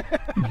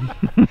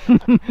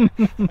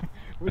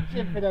 We're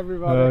chipping,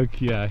 everybody.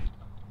 Okay.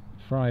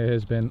 Fryer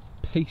has been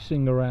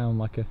pacing around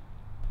like a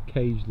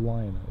caged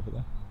lion over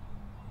there.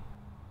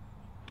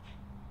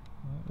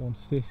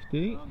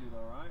 150. Sounded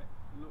alright.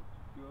 Looked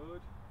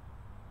good.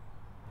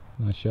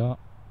 Nice shot.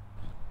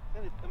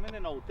 I'm in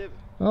an old divot.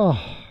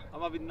 Oh,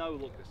 I'm having no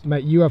luck this time.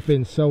 mate, you have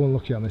been so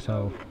unlucky on this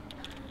hole.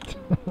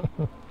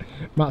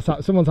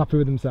 Someone's happy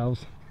with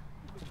themselves.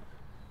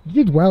 You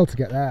did well to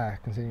get there,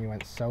 considering you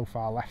went so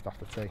far left off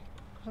the tee. It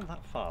wasn't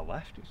that far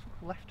left. It's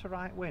left to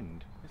right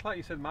wind. It's like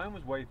you said, mine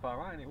was way far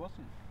right and it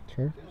wasn't.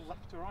 True. It was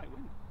left to right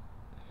wind.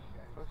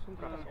 Some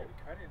kind of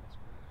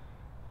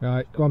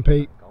Right, go on,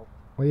 Pete.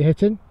 What are you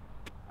hitting?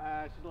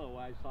 It's a little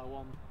way, it's like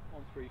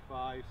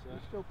 135. So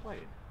Still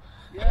playing.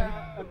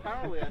 yeah,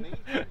 apparently I need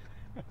to.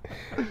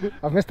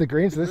 I've missed the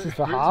green, so this is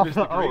for half.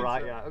 Oh,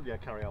 right, yeah. Yeah,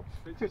 carry on.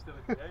 It's still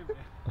in the game, yeah.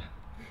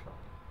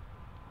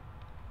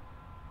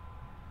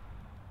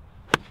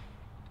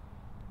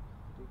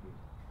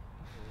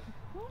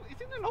 Well,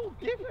 it's in an old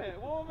divot.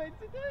 What am I meant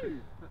to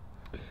do?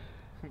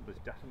 There's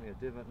definitely a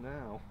divot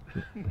now.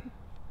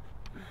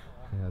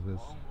 Yeah, there's.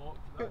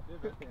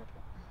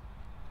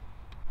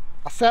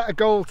 I set a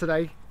goal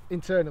today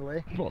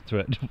internally. What to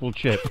it? Double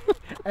chip.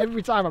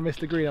 Every time I missed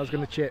the green, I was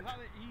going to chip.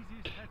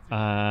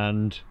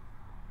 And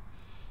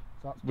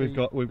So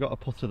that's we've got a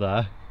putter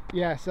there.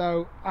 Yeah.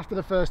 So after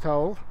the first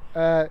hole,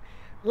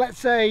 let's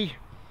say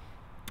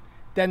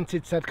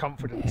dented said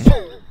confidence.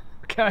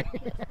 Okay.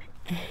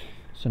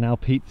 So now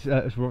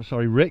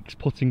Rick's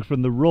putting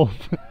from the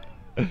rough.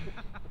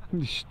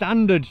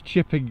 Standard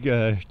chipping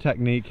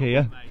technique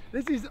here.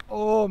 This is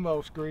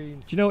almost green.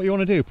 Do you know what you want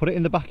to do? Put it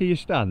in the back of your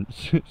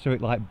stance so it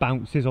like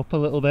bounces up a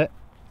little bit.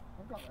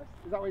 I've got this.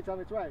 Is that where it's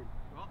on its way?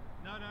 What?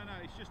 No,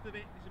 it's just a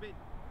bit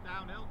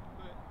downhill,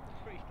 but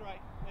it's pretty straight.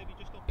 Maybe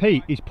just up.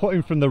 Pete, he's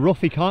putting from the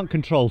rough, he can't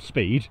control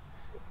speed.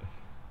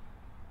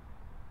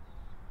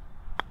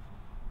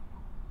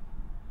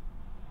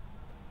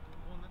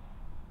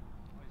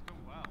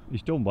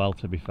 He's done well,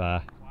 to be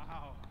fair.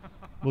 Wow.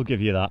 We'll give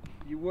you that.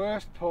 Your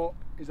worst putt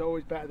is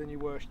always better than your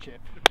worst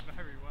chip.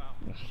 Very well.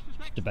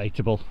 It's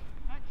debatable.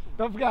 Excellent.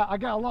 Don't forget, I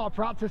get a lot of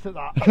practice at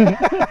that.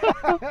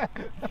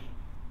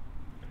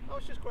 Oh,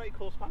 it's just great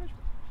course management.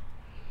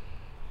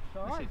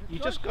 Right, you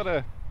just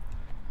gotta,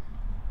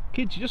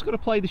 kids. You just gotta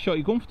play the shot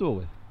you're comfortable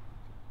with.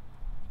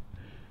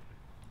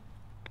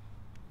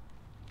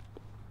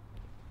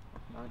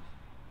 Nice.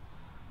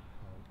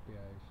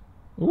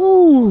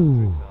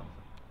 Ooh.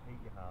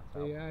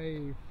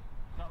 Behave. Is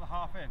that the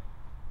half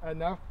in?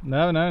 No.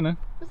 No.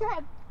 Is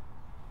that?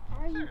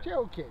 Are you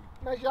joking?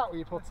 Measure out with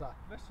your putter.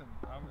 Listen,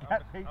 I'm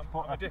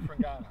a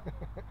different guy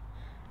now.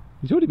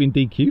 He's already been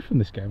DQ'd from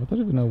this game. I don't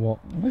even know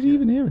what. Why is he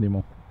even here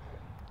anymore?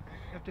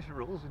 We have different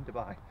rules in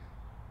Dubai.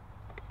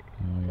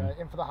 Oh, yeah.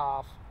 Okay, in for the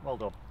half. Well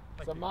done.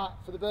 So Matt,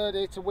 for the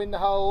birdie to win the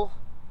hole,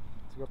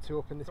 to go 2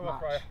 up in this Come on,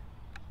 match. Freya.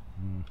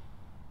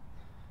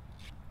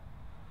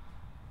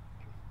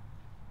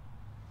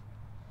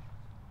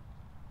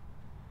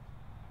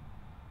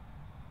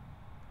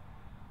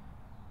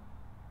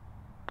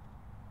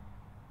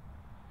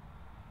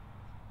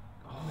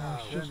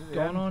 Just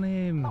gone on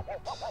him.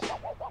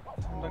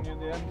 And in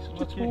the end,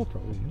 Such a tall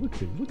pro, isn't he? Look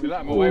at him. we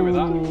let him away with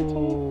that.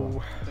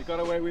 Ooh. They got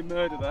away with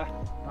murder there.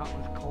 That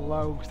was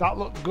close. That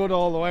looked good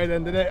all the way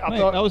then, didn't it? I Mate,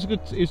 thought that was a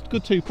good. It was a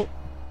good 2 putt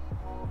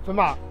for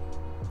Matt.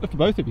 for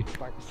both of you.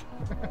 Thanks.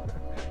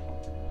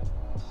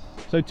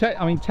 So,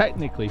 I mean,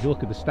 technically, if you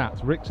look at the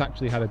stats, Rick's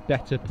actually had a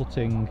better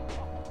putting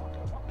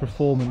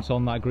performance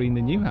on that green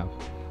than you have.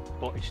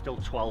 But he's still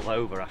 12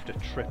 over after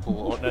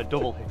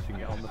double hitting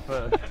it on the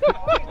first.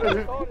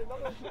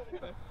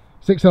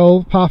 6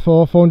 hole, par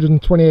 4,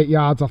 428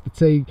 yards off the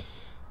tee.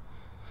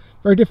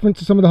 Very different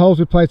to some of the holes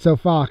we've played so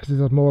far because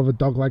there's more of a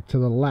dog leg to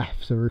the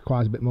left, so it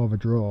requires a bit more of a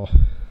draw.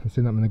 I've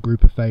seen that in a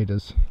group of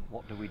faders.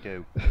 What do we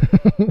do?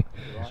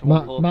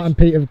 Matt and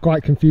Pete are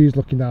quite confused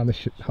looking down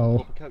this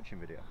hole. A coaching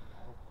video.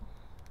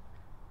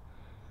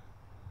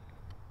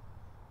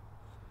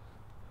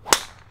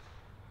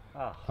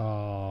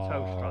 Oh,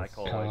 toe strike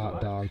always.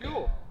 cart dog.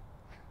 Sure.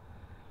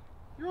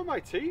 You're on my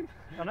team.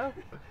 I know.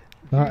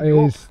 That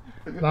is,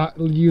 that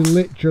you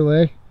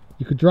literally,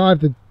 you could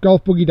drive the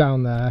golf buggy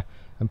down there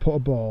and put a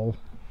ball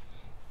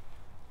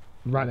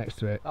right next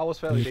to it. That was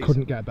And fairly you decent.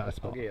 couldn't get a better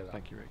spot.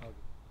 Thank you, Rick.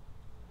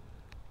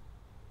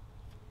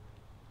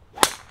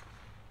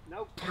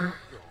 Nope.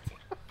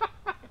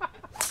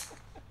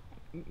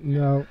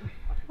 No.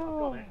 We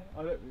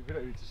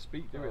don't need to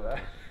speak, do we, there?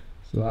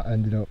 So that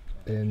ended up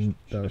in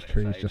those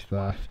trees just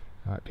there.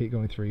 Alright, Pete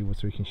going 3 wood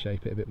so we can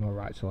shape it a bit more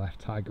right to left.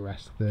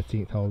 Tiger-esque,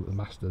 13th hole at the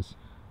Masters.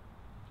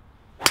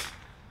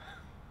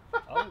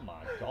 Oh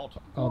my god.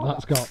 Oh,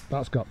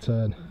 that's got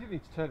turn. You didn't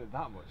need to turn it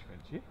that much,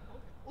 didn't you?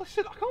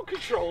 Listen, I can't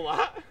control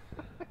that.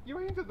 You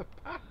aimed at the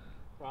path,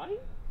 right?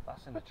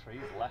 That's in the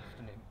trees left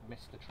and it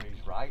missed the trees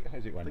right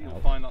as it went You'll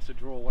out. find that's a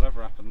draw,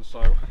 whatever happens,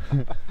 so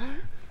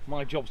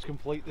my job's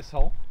complete this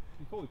hole.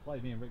 Before we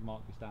played, me and Rick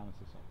marked this down as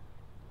this hole.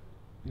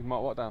 You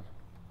mark what down?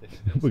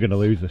 We're going to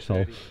lose this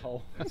hole.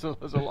 There's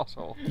a lost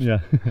hole. Yeah.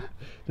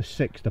 The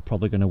 6th, they're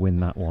probably going to win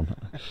that one.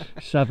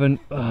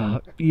 7,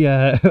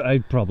 yeah,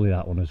 probably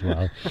that one as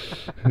well.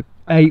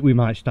 8, we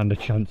might stand a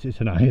chance, it's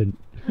an iron.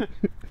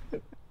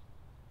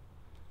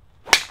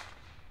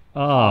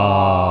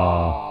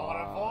 Ah. What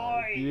a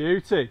boy!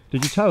 Beauty.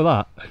 Did you tow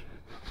that?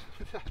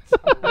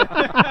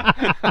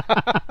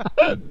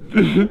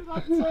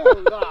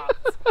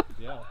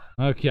 Yeah.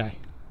 Okay.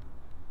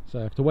 So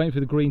after waiting for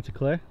the green to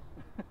clear.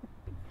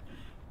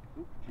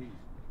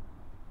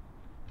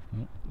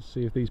 Let's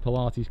see if these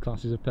Pilates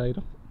classes have paid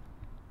off.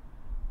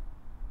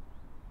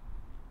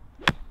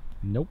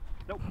 Nope.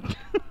 Nope.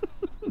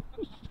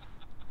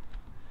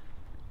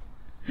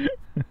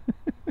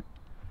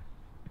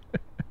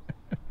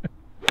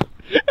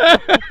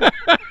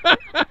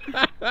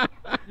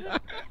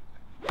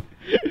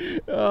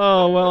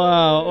 Oh, well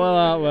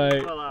out,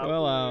 mate.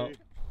 Well out.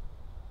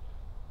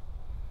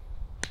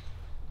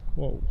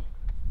 Whoa.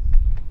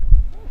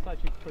 It's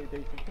actually pretty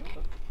decent.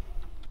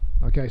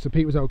 Okay, so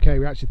Pete was okay.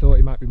 We actually thought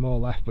he might be more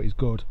left, but he's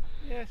good.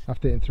 Yes.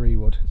 After hitting 3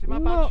 wood. See, my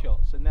bad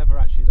shots are never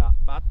actually that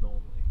bad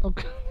normally.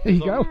 Okay, there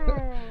you go.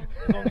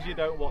 As long as you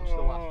don't watch the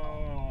last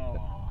one.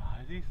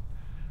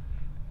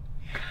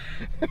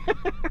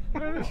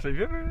 Honestly, you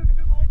didn't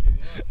like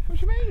it. What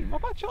do you mean? My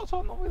bad shots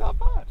aren't normally that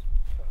bad.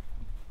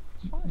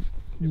 It's fine.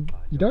 You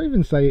don't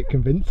even say it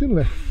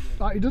convincingly.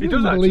 Like, he doesn't He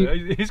does even believe.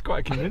 actually. He's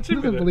quite He convincing.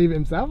 doesn't believe it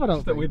himself. I don't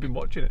Just that think. we've been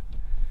watching it.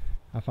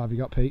 How far have you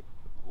got, Pete?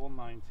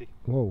 190.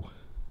 Whoa.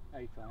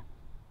 8 time.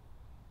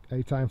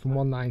 8 iron from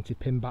 190,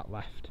 pin back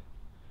left.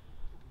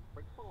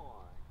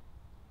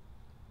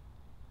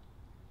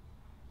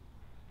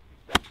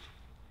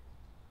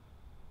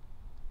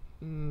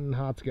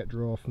 Hard to get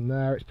draw from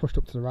there. It's pushed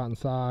up to the right hand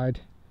side.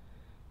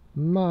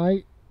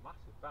 Might.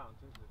 Massive bounce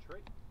into the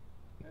tree.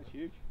 That's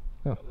huge.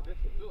 Oh. It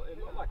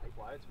looked like a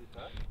flyer, to be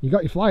fair. You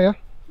got your flyer.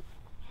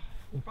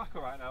 Back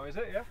alright now, is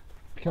it? Yeah.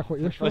 Be careful what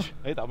you wish for.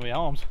 I hit that with my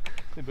arms.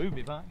 They moved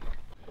me back.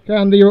 Okay,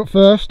 Andy, you're up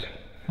first.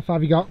 How far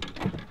have you got?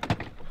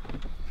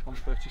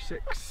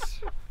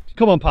 136.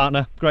 Come on,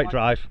 partner. Great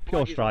drive.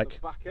 Pure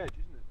strike. Back edge,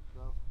 isn't it?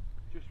 So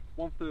just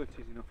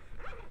 130 is enough.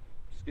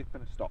 Skip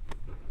and a stop.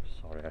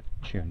 Sorry, I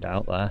tuned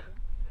out there.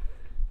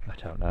 I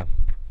don't know.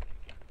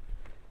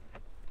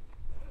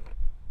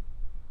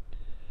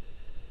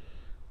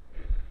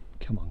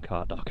 Come on,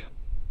 car dog.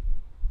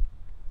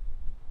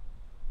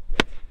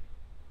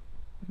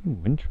 Ooh,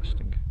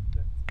 interesting.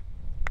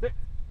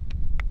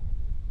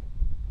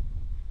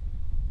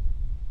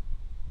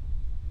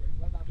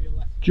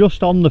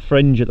 Just on the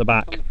fringe at the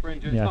back. On the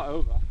fringe, it's Yeah. not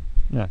over.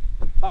 Yeah.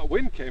 That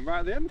wind came right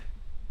at the end.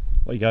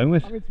 What are you going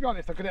with? I mean, to be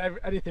honest, I could have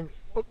anything.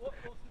 They're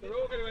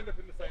all going to end up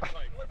in the same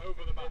place,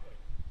 over the back.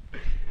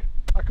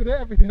 I could hit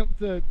everything up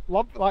to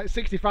lob, like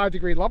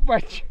 65-degree lob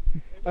wedge.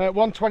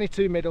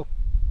 122 middle.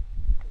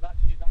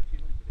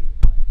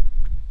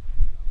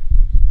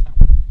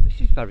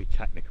 This is very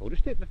technical.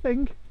 Just hit the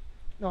thing.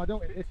 No, I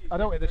don't hit this. I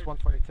don't hit this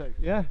 122.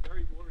 Yeah.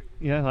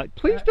 Yeah, like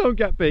please don't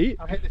get beat.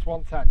 I've hit this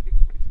 110.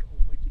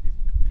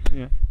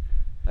 Yeah.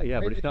 Oh, yeah,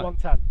 I but hit it's this not.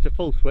 110. It's a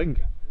full swing.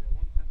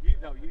 You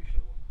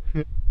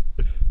should.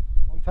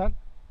 110.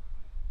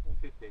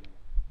 115.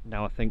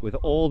 Now I think with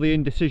all the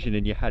indecision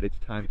in your head, it's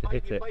time to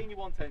hit You're it. playing your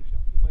 110 shot.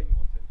 You're playing your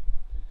 110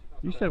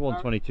 shot. You said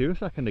 122 a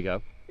second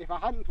ago. If I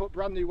hadn't put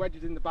brand new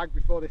wedges in the bag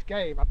before this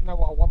game, I'd know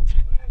what a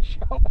 110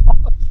 shot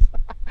was.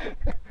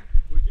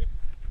 Would you?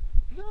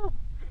 No.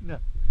 No.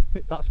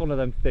 That's one of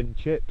them thin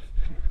chips.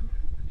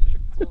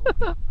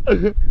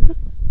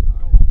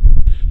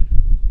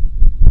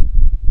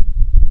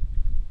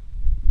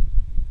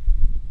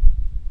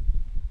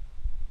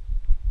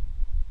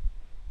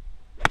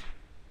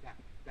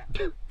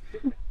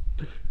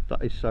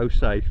 That is so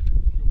safe.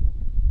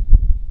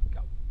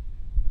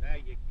 There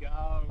you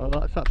go. Oh,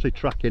 that's actually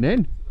tracking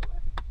in.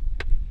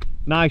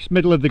 Nice,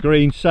 middle of the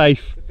green,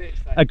 safe.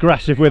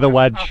 Aggressive with a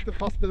wedge. After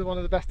possibly one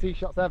of the best tee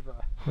shots ever.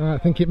 Right, I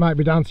think it might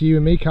be down to you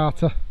and me,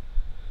 Carter.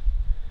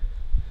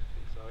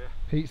 So, yeah.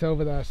 Pete's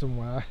over there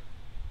somewhere.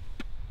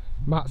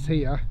 Matt's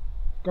here.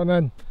 Go on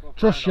then.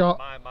 Trust shot.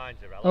 Mine's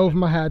irrelevant. Over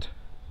my head.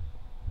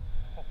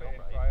 Pop it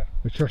in, Fryer.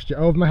 We trust you.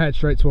 Over my head,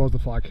 straight towards the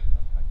flag.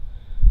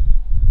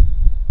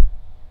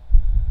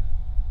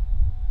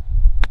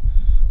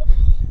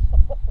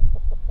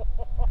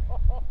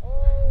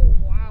 Oh,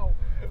 wow.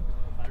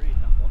 Buried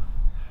that one.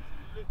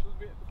 A little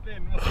bit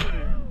thin, wasn't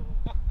it?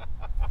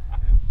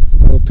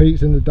 Well,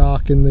 Pete's in the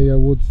dark in the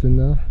woods in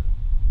there.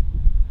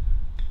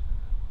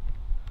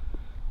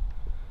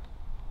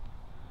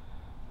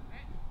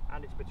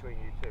 And it's between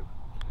you two.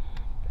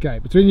 Okay,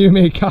 between you and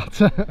me,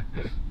 Carter.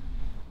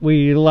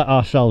 We let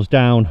ourselves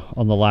down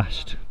on the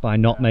last by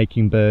not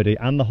making birdie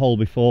and the hole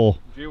before.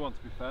 Do you want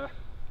to be fair?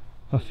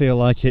 I feel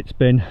like it's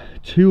been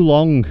too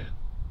long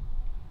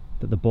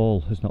that the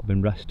ball has not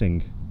been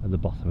resting at the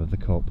bottom of the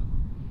cup.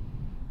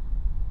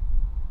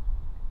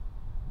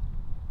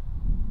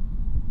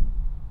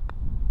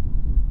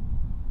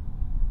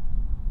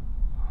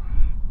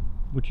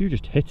 Would you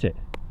just hit it?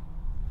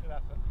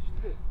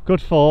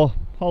 Good four,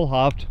 hole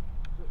halved.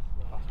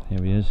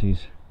 Here he is,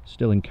 he's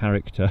still in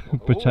character,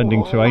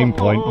 pretending to aim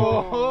point.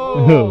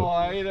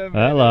 Oh, wait a minute.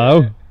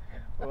 Hello.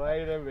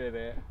 Wait a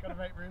minute. Gotta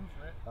make room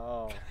for it.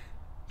 Oh.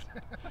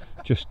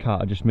 Just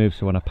Carter, just move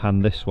so when I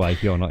pan this way,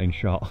 you're not in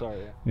shot. Sorry,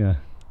 Yeah.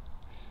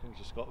 Things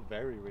just got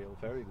very real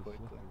very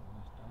quickly.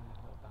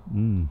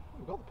 Mm.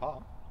 We've got the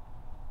par.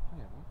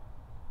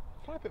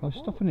 Can I pick I my was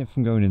ball? stopping it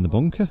from going in the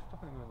bunker.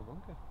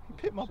 You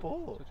picked my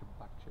ball. Such a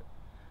back chip.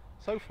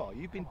 So far,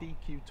 you've been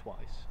DQ'd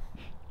twice.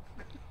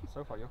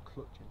 So far, you're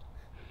clutching.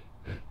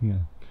 Yeah.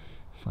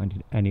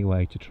 Finding any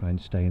way to try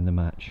and stay in the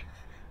match.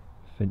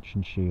 Finch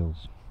and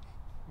Shiels.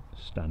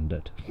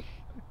 Standard.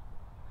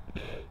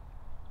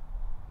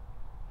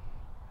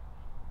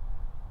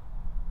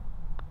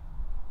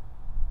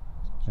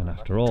 And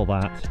after all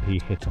that, he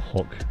hit a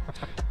hook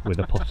with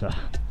a putter.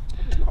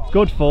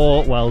 Good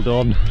four, well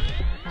done.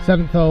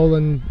 7th hole,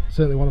 and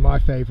certainly one of my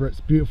favourites.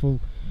 Beautiful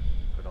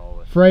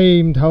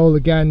framed hole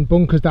again.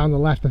 Bunkers down the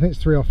left. I think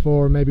it's 3 or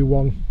 4, and maybe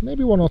one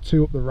or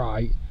two up the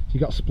right. So you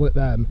got to split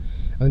them.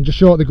 And then just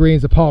short of the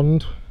green's a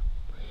pond,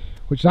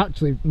 which has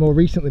actually more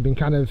recently been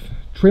kind of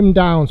trimmed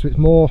down, so it's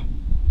more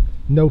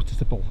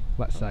noticeable,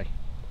 let's say.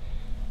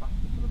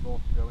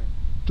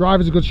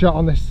 Driver's a good shot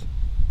on this.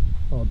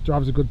 Oh,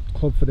 driver's a good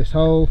club for this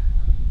hole.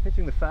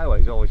 Hitting the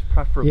fairway is always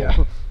preferable.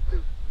 Yeah.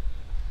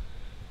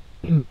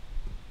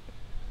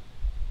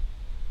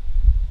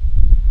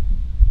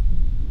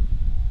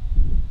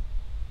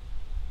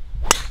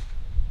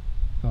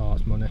 Oh,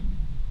 it's money.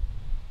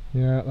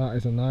 Yeah, that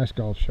is a nice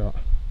golf shot.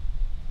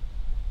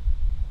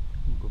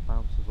 Good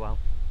bounce as well.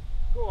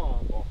 Go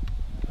on, Bob.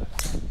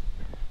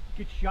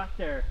 Good shot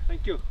there.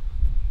 Thank you.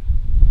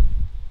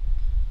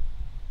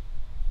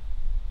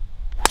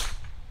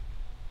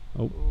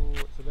 Oh,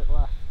 it's a bit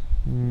left.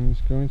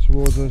 It's going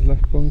towards those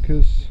left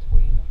bunkers.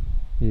 Between them.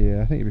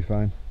 Yeah, I think you'll be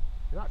fine.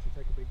 You'll actually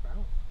take a big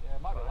bounce. Yeah,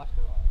 it might be left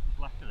or right. It's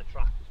left of the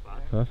track, it's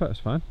fine. Perfect, that's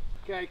fine.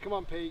 Okay, come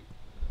on, Pete.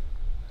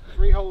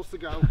 3 holes to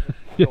go.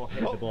 You'll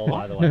hit the ball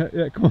either way.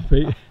 Yeah, come on,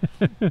 Pete.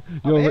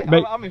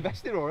 I'm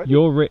invested already.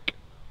 You're Rick.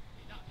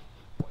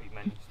 What he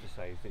meant to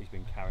say is that he's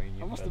been carrying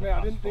you. I must for admit, the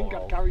I didn't past think 4 I'd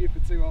holes. carry you for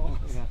 2 holes.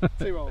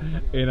 2 holes,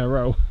 anyway. In a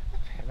row.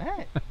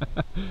 Mate,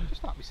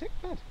 just like my sick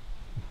bed.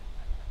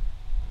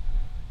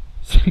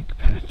 Sick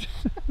bed.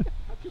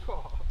 How'd you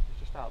what? He's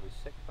just out of his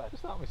sick bed.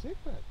 Just like my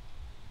sick bed.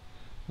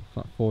 That's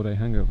that 4-day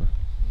hangover.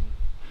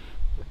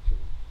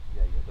 Literally.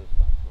 Yeah, there's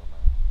that for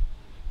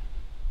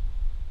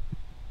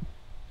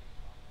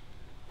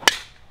a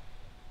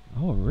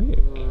Oh, Rick.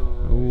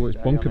 Oh, it's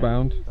bunker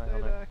bound. Stay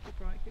there, keep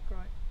right, keep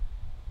right.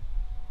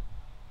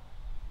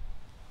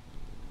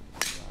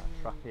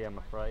 trappy, I'm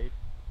afraid.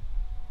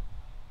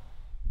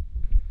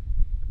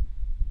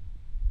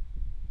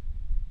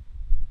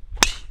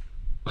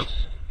 That's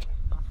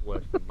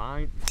worse than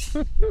mine. I thought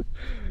you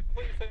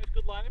said it's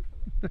good lining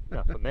for them.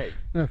 No, for me.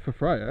 No, for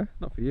Fryer,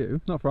 not for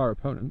you, not for our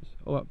opponents.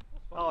 Oh,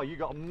 you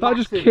got a That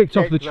just massive kicked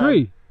off the kick there.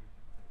 tree.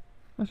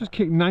 That just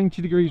kicked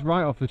 90 degrees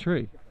right off the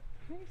tree.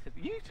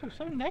 You two are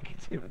so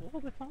negative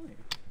all the time.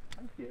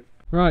 Thank you.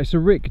 Right, so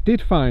Rick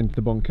did find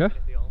the bunker.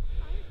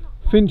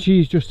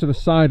 Finchy's just to the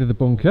side of the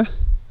bunker.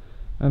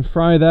 And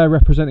Fry there,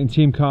 representing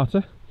Team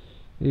Carter,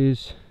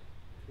 is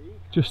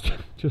just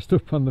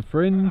up on the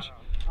fringe.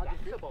 How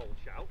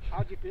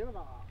do you feel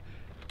about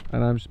that?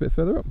 And I'm just a bit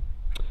further up.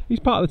 He's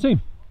part of the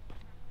team.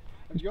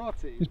 And your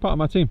team? He's part of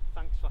my team.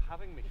 Thanks for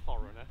having me,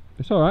 foreigner.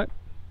 It's alright.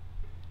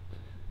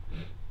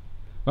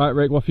 Right,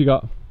 Rick, what have you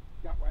got?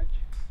 Gap wedge.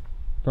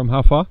 From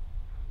how far?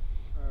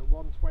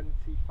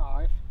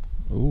 125.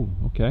 Ooh,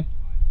 okay.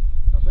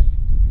 I think.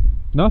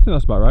 No, I think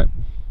that's about right.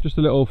 Just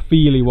a little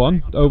feely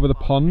one over the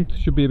pond.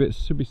 Should be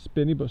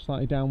spinny, but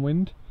slightly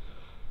downwind. It's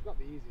not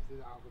the easiest, is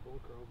it, out of the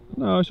bunker over the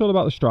No, it's all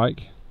about the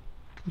strike.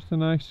 Just a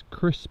nice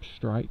crisp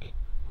strike.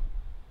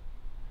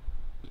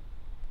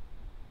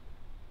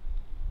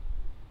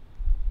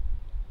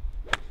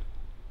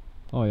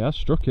 Oh yeah,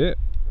 struck it.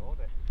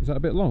 Is that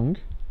a bit long?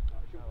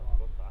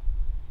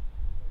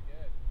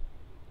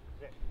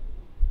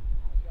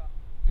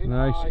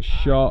 Nice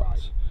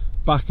shot.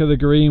 Back of the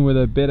green with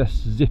a bit of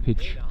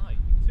zippage.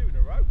 2 in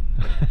a row.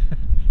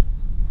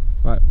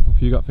 Right, what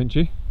have you got,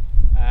 Finchy?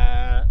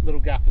 Little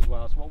gap as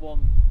well. So what,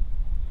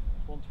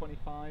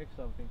 125.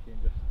 So I'm thinking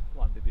just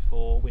land it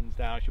before, wind's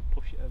down, I should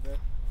push it a bit.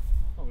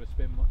 Not going to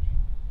spin much.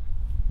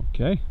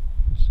 Okay,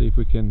 let's see if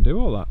we can do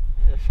all that.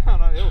 Yeah,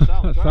 it all sounds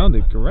That great.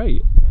 sounded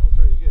great. Sounds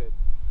really good.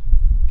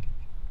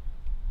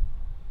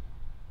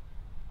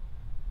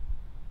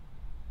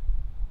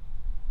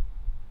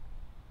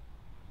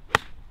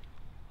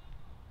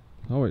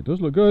 Oh, it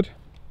does look good.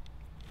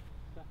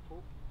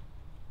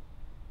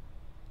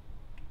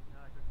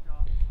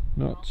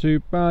 Not too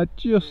bad,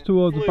 just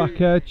towards the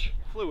back edge.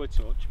 Flew a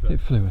touch, but It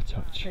flew a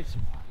touch.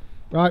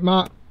 Right,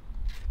 Matt.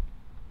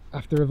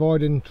 After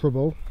avoiding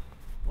trouble,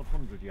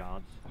 100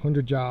 yards.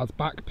 100 yards,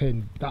 back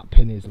pin. That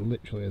pin is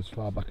literally as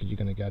far back as you're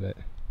going to get it.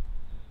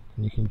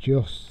 And you can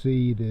just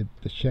see the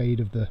shade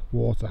of the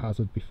water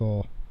hazard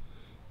before.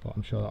 But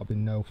I'm sure that'll be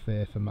no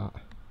fear for Matt.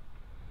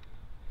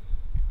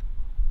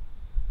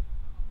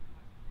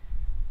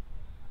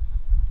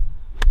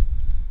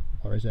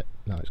 Or is it?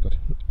 No, it's good.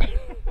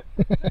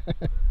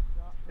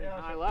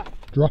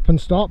 Drop and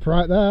stop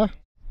right there.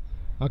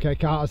 Okay,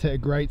 Carter's hit a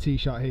great tee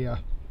shot here.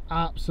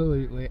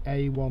 Absolutely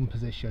A1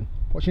 position.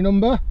 What's your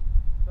number?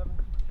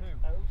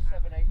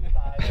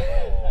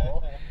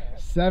 07854.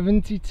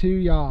 72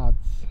 yards.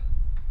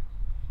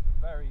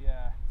 very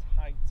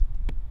tight.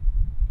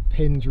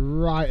 Pinned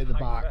right at the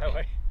back.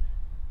 Fairway.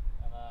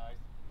 And a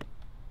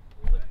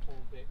little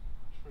bit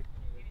tricky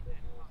with the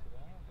water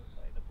there. But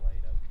lay the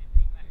blade open.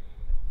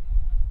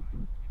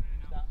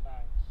 That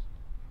bounce.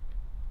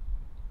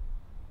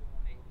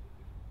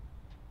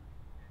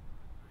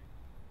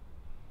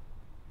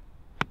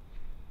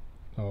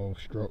 Oh,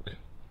 struck.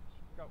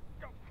 Go,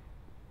 go.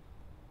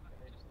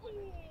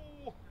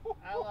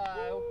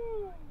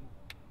 Hello.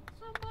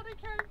 Somebody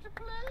came to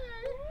play.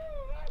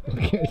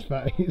 Look at his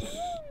face.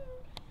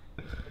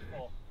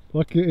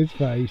 Look at his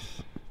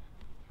face.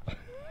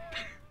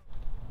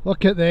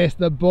 Look at this,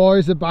 the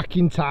boys are back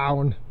in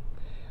town.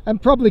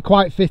 And probably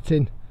quite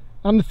fitting.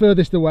 I'm the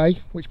furthest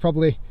away, which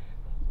probably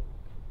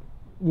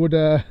would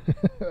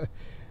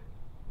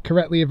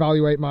correctly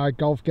evaluate my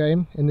golf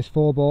game in this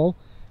 4-ball.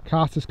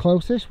 Carter's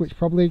closest, which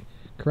probably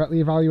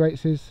correctly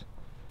evaluates his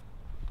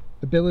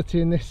ability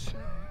in this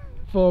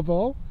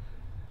 4-ball.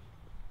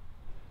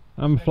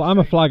 I'm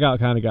a flag out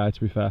kind of guy,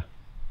 to be fair.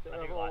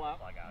 Flag out.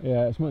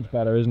 Yeah, it's much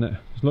better, isn't it?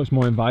 It looks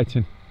more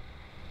inviting.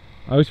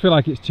 I always feel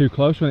like it's too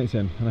close when it's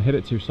in, and I hit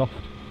it too soft.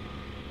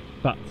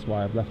 That's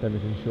why I've left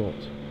everything short.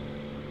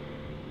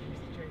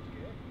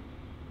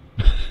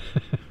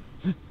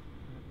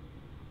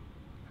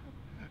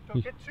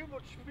 Don't get too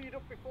much speed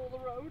up before the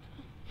road.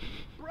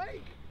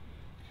 Brake.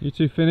 You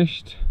two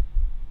finished?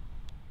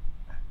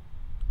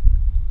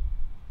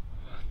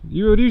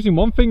 You were using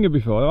one finger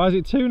before, why is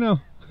it two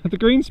now? The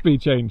green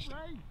speed changed.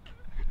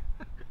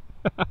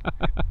 You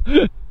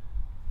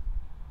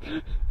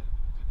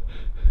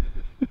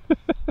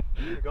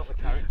got the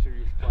character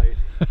he was playing.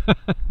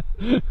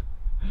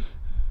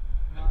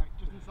 Right,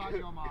 just inside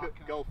your marker.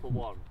 Golfer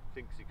 1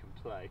 thinks he can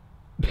play.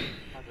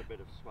 Has a bit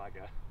of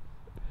swagger.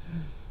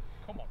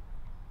 Come on.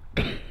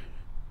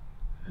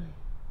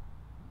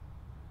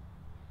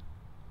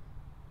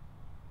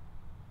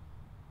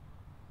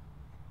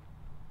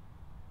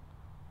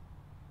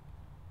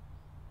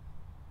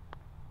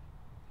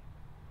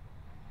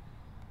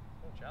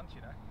 No chance,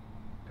 you know.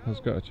 Has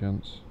got a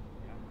chance.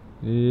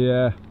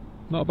 Yeah,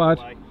 not bad.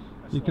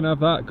 You can have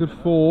that. Good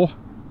 4.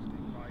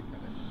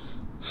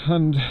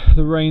 And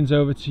the rain's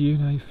over to you.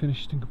 Now you've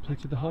finished and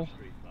completed the hole.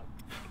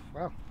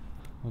 Wow.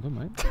 Well done,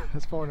 mate.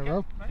 That's 4 in a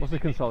row. What's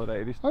it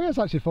consolidated? Oh yeah, it's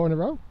actually 4 in a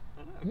row.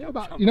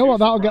 You know what,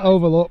 that'll get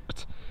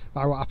overlooked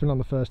by what happened on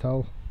the first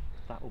hole.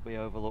 That will be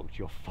overlooked,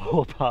 your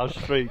 4-par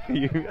streak.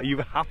 Are you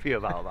happy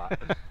about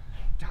that?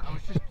 I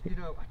was just, you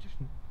know,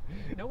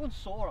 No one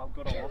saw how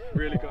good I was.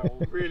 Really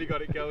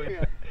got it going.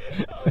 Yeah.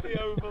 That'll be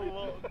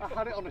overlooked. I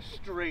had it on a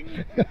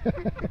string.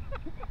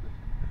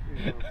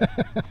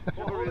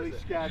 Never really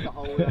scared the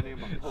hole in him.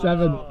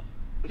 7.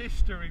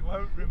 History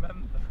won't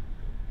remember.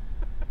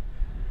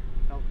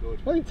 Felt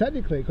good. Well,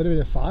 technically it could have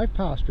been a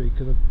 5-par streak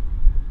because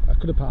I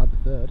could have parred the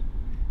 3rd.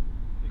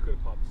 You could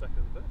have parred the 2nd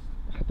and the 1st.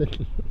 I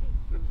didn't.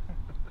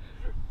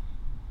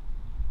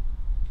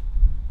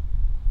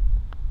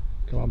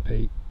 Come on,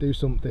 Pete, do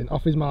something.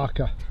 Off his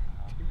marker.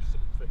 Do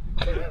something.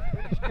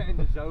 Just get in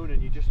the zone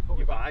and you're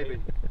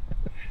vibing.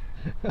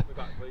 Put me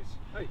back, please.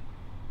 Hey,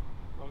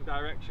 wrong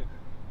direction.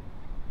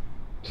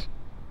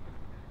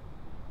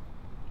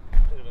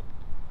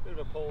 Bit of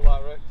a pull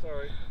that, Rick,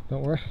 sorry.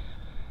 Don't worry.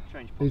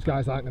 Change These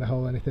guys aren't going to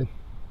hold anything.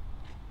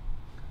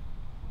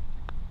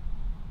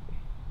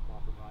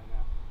 right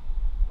now.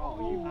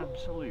 Oh, you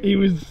absolute. He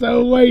was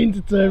so waiting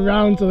to turn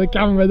round to the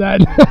camera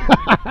then.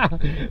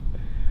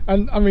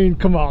 And I mean,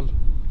 come on.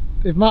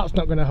 If Matt's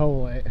not going to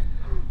hold it.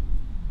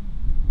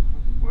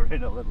 We're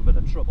in a little bit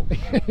of trouble.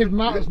 If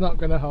Matt's not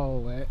going to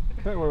hold it,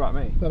 Don't worry about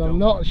me. then I'm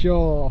not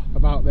sure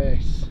about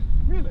this.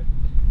 Really?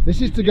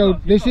 This is to go.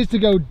 This is to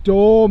go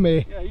door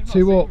me Yeah, you've not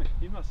 2 seen up. me.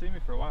 You've not seen me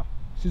for a while.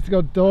 This is to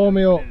go door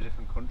me up. In a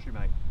different country,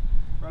 mate.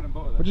 Bread and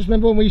butter. But just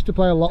remember when we used to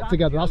play a lot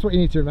together. That's what you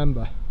need to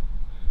remember.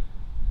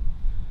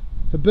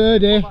 For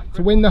birdie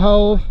to win the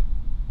hole. That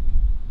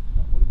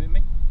would have been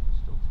me.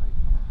 Still tight.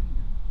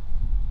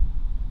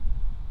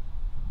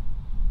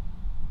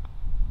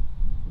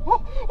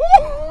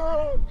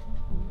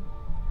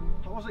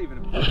 That wasn't even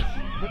a push.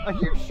 Are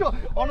you sure?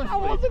 Honestly,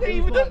 That wasn't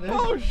even a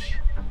push!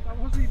 That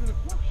wasn't even a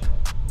push.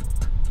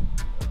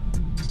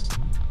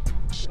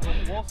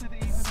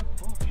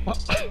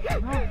 Was it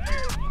even a push?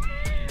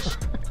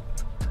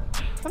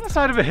 On the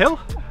side of a hill.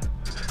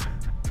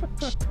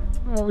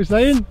 What are we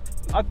saying?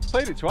 I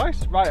played it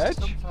twice. Right edge.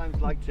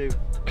 Sometimes like to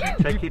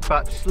take it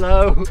back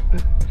slow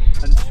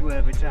and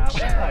swerve it out.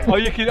 Oh,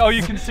 you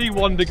can see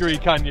 1 degree,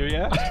 can you?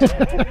 Yeah.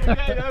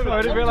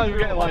 I didn't realise we were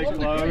getting like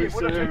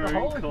closer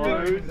and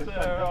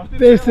closer.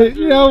 This is.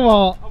 You know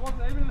what? I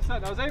wasn't aiming the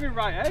centre. I was aiming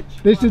right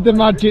edge. This is the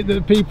magic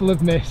that people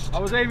have missed. I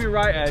was aiming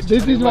right edge.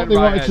 This is what they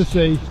wanted to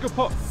see. It's a good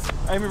putt.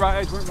 Aiming right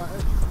edge, went right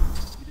edge.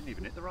 You didn't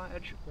even hit the right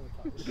edge.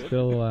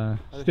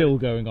 Still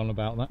going on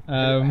about that.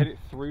 I hit it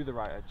through the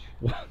right edge.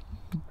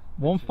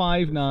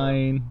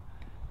 159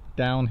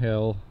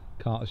 downhill.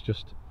 Carter's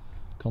just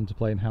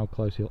contemplating how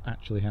close he'll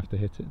actually have to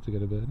hit it to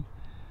get a birdie.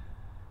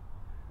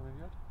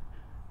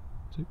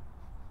 2.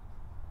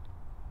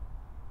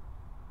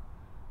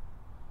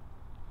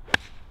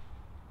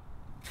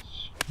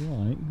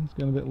 Strike. It's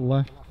going a bit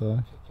left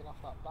there.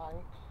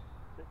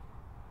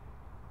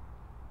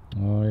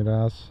 Oh, it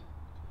has.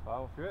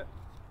 Foul through it.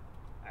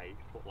 8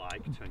 foot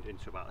like turned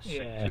into about a 6.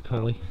 Yeah,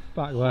 pulley.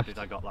 Back left. Did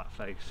I got that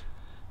face?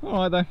 All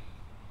right then.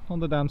 On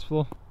the dance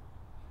floor.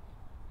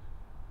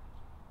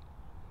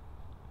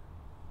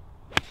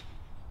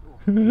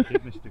 You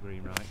did miss the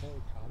green right.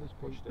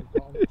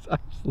 It's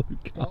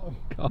absolute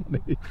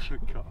carnage. It's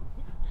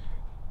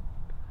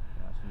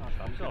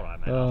alright,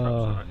 mate.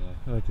 Oh,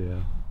 oh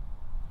dear.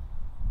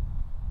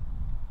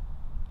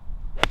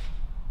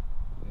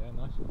 Yeah,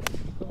 nice.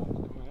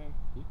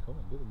 Keep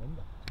coming, do the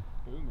number.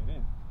 Booming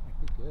in.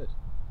 Good.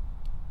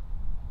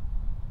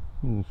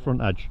 Ooh,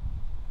 front edge.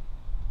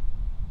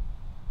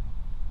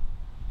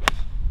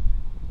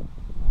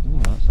 Ooh,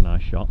 that's a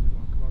nice shot.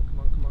 Come on, come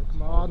on, come on,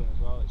 come on. As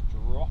well, it's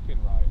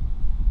dropping right.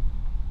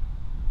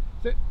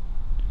 Sit.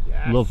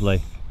 Yes.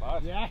 Lovely.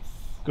 Bad. Yes.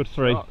 Good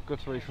 3. Oh,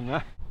 good 3 from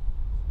there.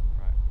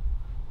 Right.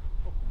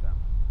 Up and down.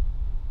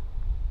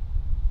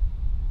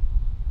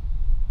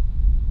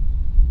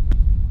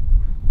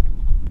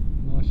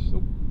 Nice.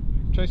 Oh,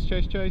 chase,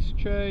 chase, chase,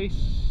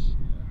 chase.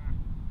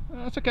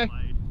 That's okay.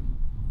 Played.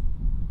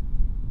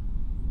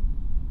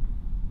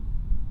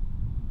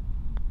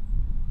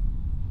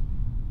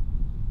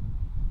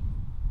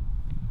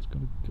 It's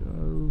gotta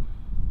go.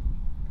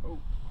 Oh.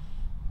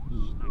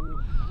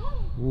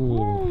 Ooh. Ooh.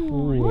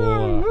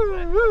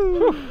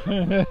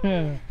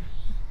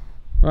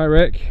 Right,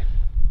 Rick.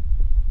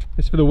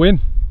 It's for the win.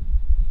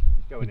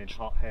 He's going in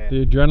hot here.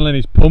 The adrenaline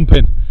is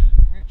pumping.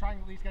 I'm going to try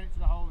and at least get it to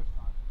the hole this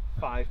time.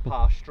 5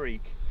 par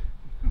streak.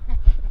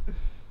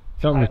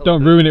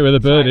 Don't ruin it with a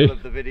birdie. Title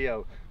of the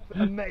video.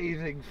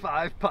 Amazing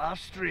 5 par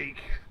streak.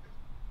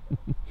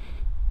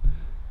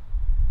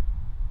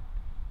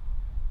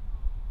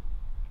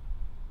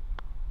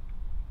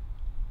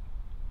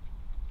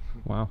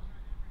 Wow.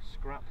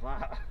 Scrap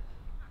that.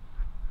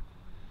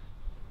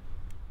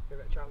 Give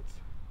it a chance.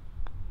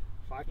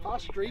 5 par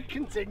streak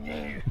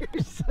continues.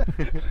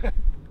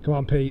 Come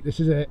on, Pete, this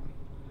is it.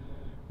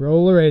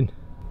 Roll her in.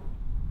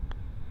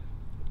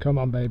 Come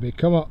on, baby,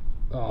 come on.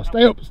 Oh,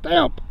 stay up, stay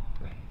up.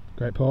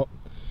 Great putt.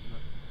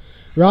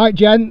 Right,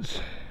 gents,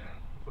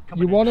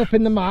 you one up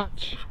in the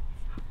match.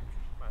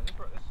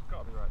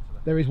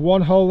 There is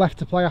 1 hole left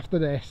to play after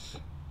this.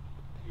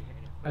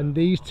 And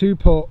these 2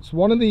 putts,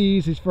 one of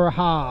these is for a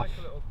half.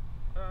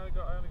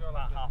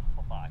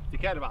 You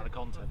cared about the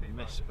content, you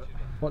missed. But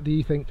What do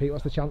you think, Pete?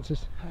 What's the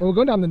chances? Well, we're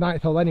going down the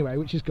 9th hole anyway,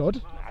 which is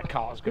good.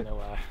 Carter's going to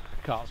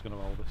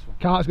hold this one.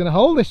 Carter's going to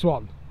hold this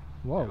one.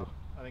 Whoa.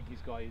 I think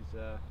he's got his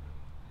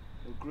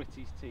he'll grit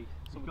his teeth.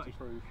 Something to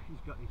prove. He's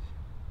got his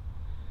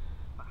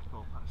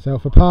basketball pass. So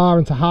for par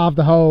and to halve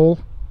the hole,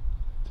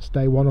 to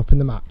stay 1 up in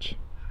the match.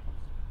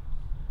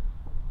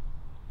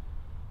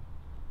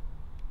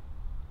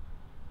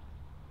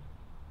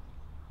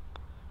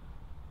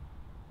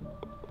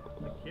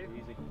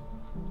 Easy.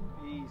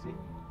 Easy.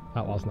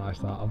 That was nice,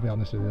 that. I'll be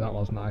honest with you, that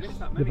was nice.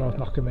 They both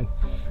knock him in.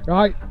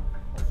 Right,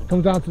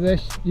 comes down to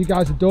this. You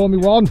guys adore me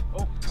 1.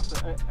 Oh, that's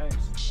a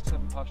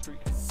 7 par streak.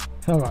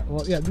 All right,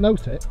 well, yeah,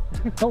 note it.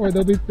 Don't worry,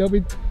 there'll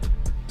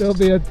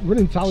be a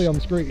running tally on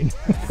the screen.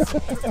 So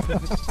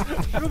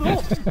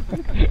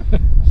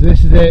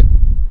this is it.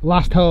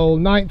 Last hole,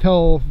 9th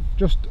hole,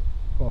 just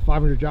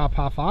 500 yard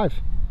par 5.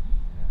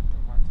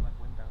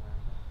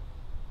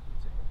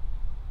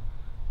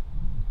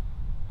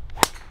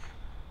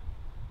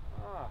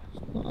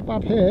 Not a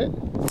bad hit.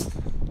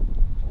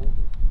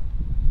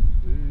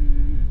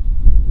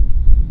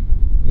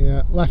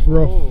 Yeah, left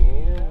rough.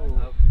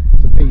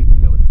 So Pete,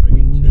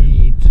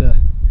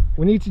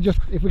 we need to just,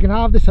 if we can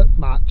have this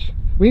match,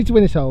 we need to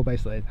win this hole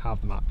basically and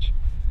have the match.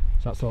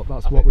 So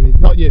that's what we need.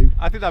 Not you.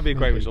 I think that'd be a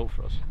great result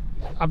for us.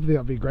 I think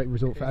that'd be a great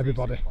result for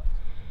everybody.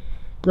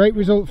 Great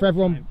result for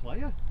everyone.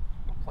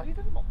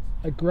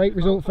 A great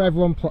result for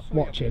everyone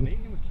watching.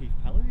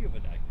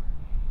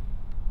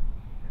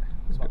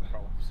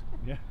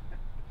 Yeah.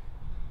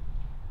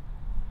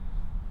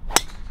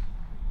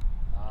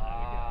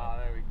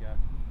 There we go.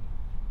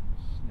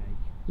 Snake.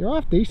 You're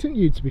half decent,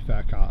 you, to be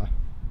fair, Carter.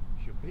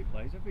 He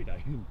plays every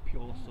day in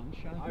pure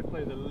sunshine. I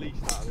play the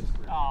least out of this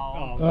group.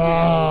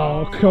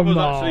 Oh, come Does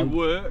on. actually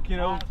work, you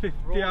know,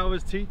 50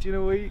 hours teaching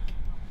a week.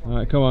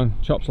 Alright, come on,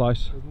 chop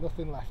slice. There's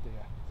nothing left here.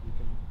 So you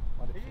can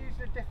let it He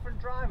used a different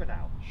driver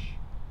now.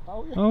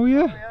 Oh, yeah. Oh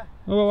yeah.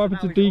 Oh, what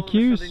happened to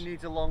DQs? He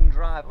needs a long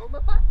drive. Oh, my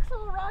back's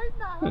alright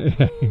now.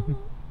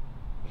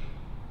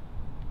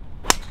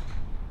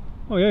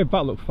 Oh yeah,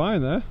 back looked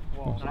fine there.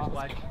 Nice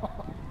leg.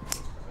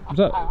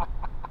 Was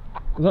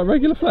that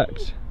regular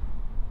flex?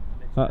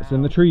 That's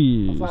in the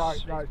trees.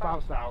 That's right,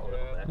 bounced out.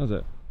 That's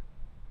it.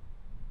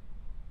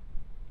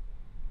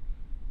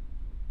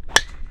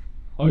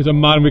 Oh, he's a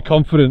man with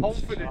confidence.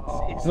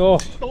 Confidence is Oh.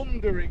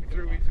 thundering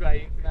through his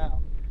veins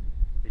now.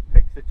 He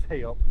picks the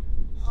tee up.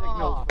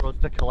 Signals for us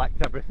to collect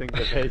everything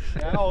that is.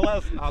 Yeah, oh,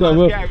 let's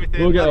So get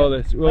everything. we'll get all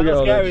this. We'll get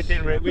all Let's this. get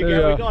everything, Rick. We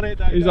There you got are. it.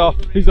 He's Don't off.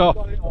 worry, He's we off.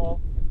 got it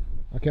all.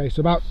 Okay, so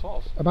about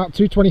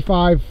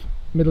 225,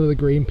 middle of the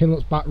green, pin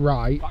looks back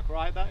right. Back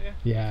right, that yeah?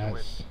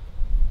 Yes.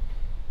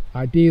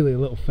 Ideally a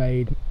little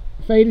fade.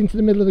 Fade into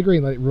the middle of the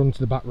green, let it run to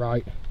the back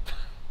right.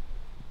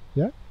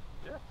 Yeah?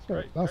 Yeah, So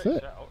that's great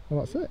it. setup.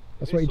 Well, that's it.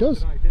 That's It what he is does.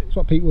 something I do. That's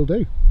what Pete will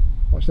do.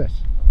 Watch this.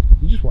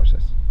 You just watch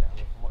this. Yeah,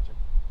 I'm watching.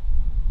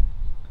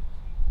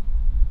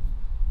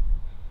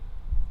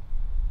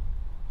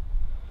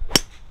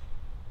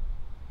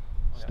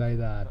 Stay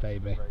there,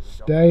 baby.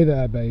 Stay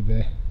there,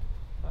 baby.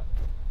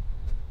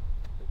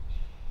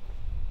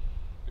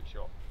 Good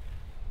shot.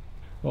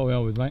 What are we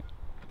on with, mate?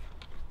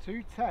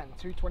 210,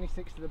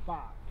 226 to the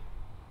back.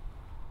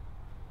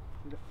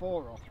 With a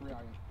 4 or 3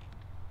 iron.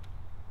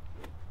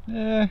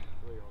 Yeah.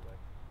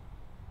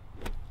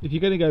 If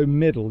you're going to go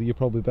middle, you're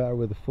probably better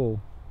with a 4.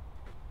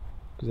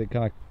 Because it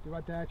kind of. Do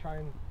I dare try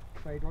and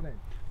fade one in?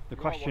 The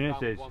question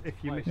is if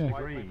you miss the in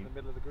green, the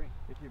middle of the green.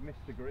 if you miss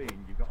the green,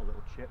 you've got a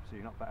little chip, so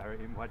you're not better at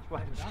hitting wedge. If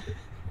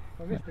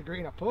I missed the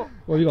green, I put.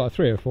 Well, you got a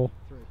 3 or 4.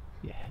 3.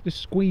 Yeah,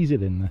 just squeeze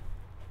it in there.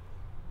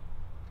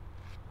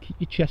 Keep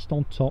your chest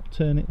on top,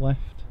 turn it left.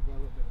 I'll go a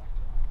little bit left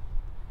to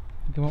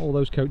right. Think about all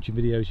those coaching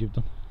videos you've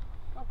done.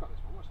 I've got this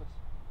one, watch this.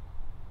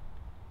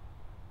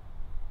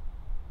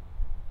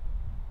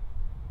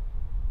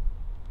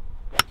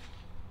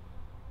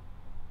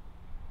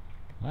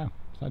 Wow,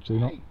 it's actually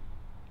not. Hey.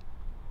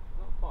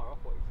 Not far off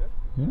what you said.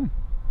 Yeah.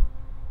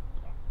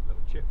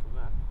 Little chip from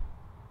that.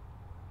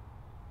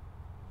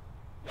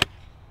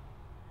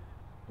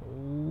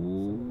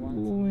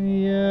 Oh,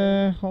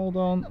 yeah, hold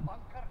on. Nice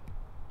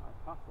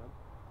pass then.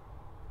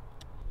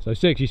 So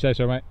 6, you say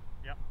so, mate?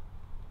 Yep.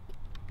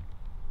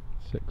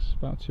 6,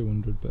 about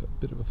 200, but a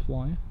bit of a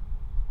flyer.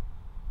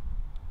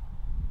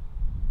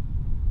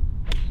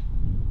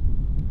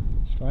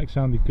 Strike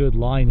sounded good,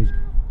 line is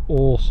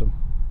awesome.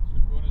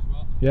 Good one as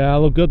well. Yeah, I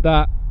look good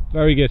that.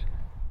 Very good.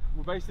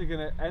 We're basically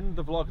going to end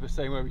the vlog the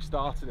same way we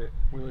started it,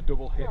 with a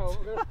double hit. No,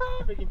 we're gonna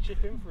freaking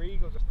chip in for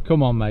eagle. Just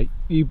Come on, mate.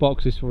 You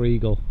box this for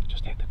eagle.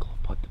 Just hit the club,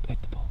 hit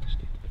the ball. Just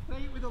hit the ball.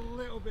 play it with a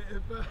little bit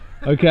of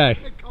Okay.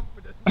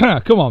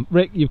 confidence. Come on,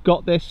 Rick, you've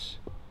got this.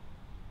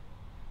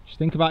 Just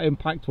think about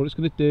impact, what it's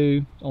going to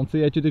do. Onto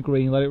the edge of the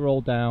green, let it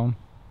roll down.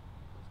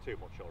 It's too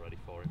much already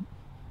for him.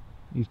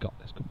 He's got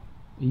this, come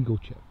on. Eagle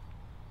chip.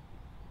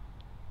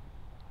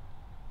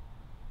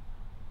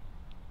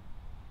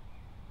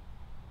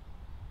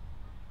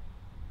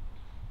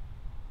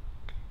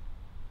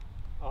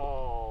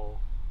 Oh,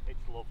 it's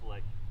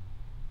lovely.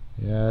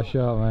 Yeah,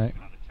 sure, mate.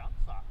 Not a chance,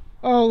 that.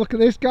 Oh, look at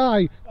this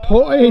guy.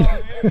 Putting.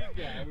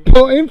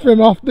 Putting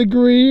from off the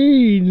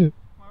green.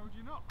 Why would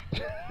you not?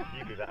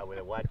 You'd be better with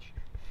a wedge.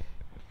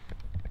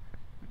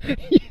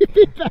 You'd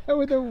be better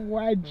with a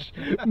wedge,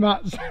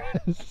 Matt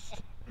says.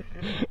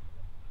 Fair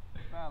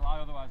lie,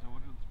 otherwise I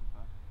wouldn't, to be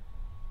fair.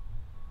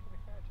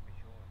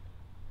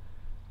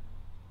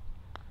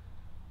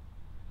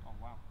 Oh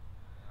wow.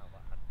 Well,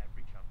 that had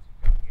every chance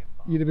of going in,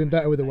 but You'd have been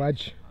better with a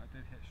wedge. I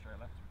did hit straight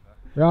left,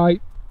 to be fair.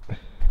 Right.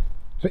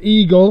 For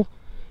eagle,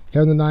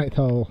 here on the 9th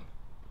hole.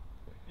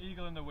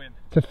 Eagle in the win.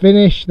 To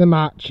finish the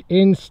match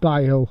in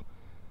style.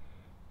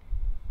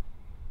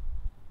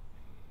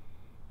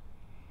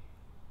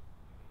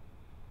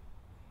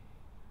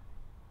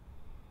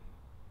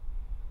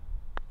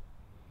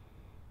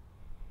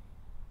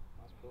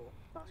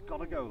 that's got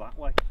to go that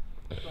way.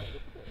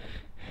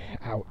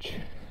 Ouch.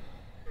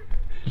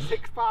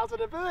 6 pars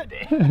and a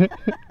birdie.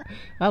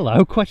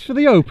 Hello, quest for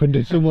the open,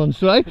 did someone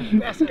say?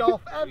 Best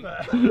golf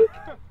ever.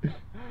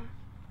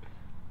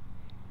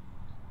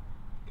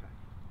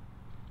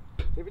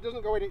 If it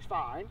doesn't go in, it's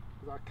fine,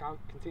 because I can't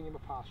continue my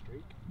par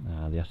streak.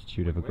 Ah, the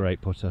attitude of a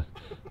great putter.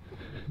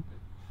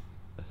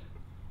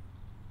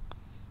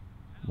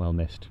 Well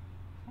missed.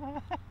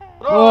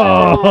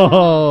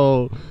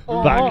 Oh!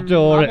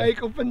 Backdoor I it.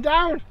 make up and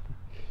down.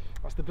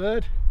 That's the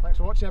bird. Thanks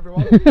for watching,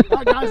 everyone.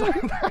 Bye, guys.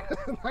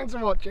 Thanks for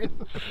watching.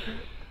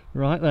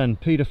 Right then,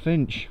 Peter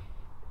Finch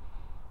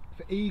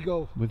For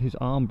eagle, with his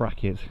arm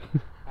bracket.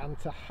 and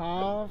to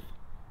have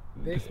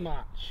this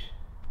match,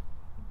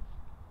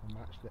 a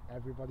match that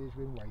everybody's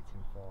been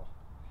waiting for.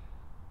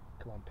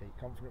 Come on, Pete,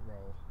 confident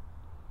roll.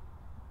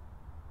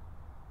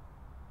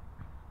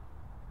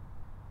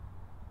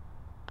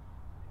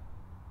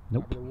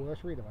 Nope. That'd be the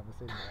worst read I've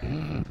ever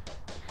seen.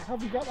 How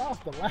have you got that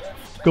off the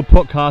left? Good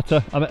putt,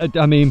 Carter.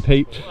 I mean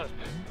Pete.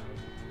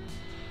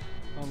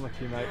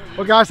 Unlucky, mate.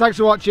 Well, guys, thanks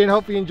for watching.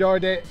 Hope you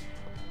enjoyed it.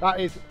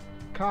 That is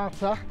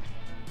Carter,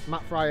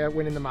 Matt Fryer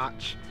winning the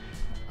match.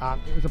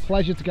 It was a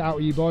pleasure to get out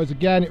with you boys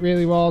again. It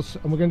really was.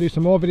 And we're going to do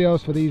some more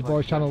videos for these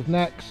boys' channels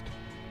next.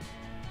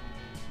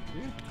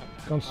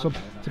 Go and sub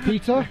to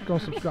Peter. Go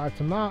and subscribe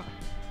to Matt.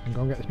 And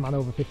go and get this man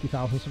over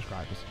 50,000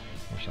 subscribers.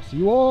 We shall see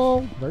you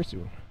all very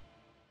soon.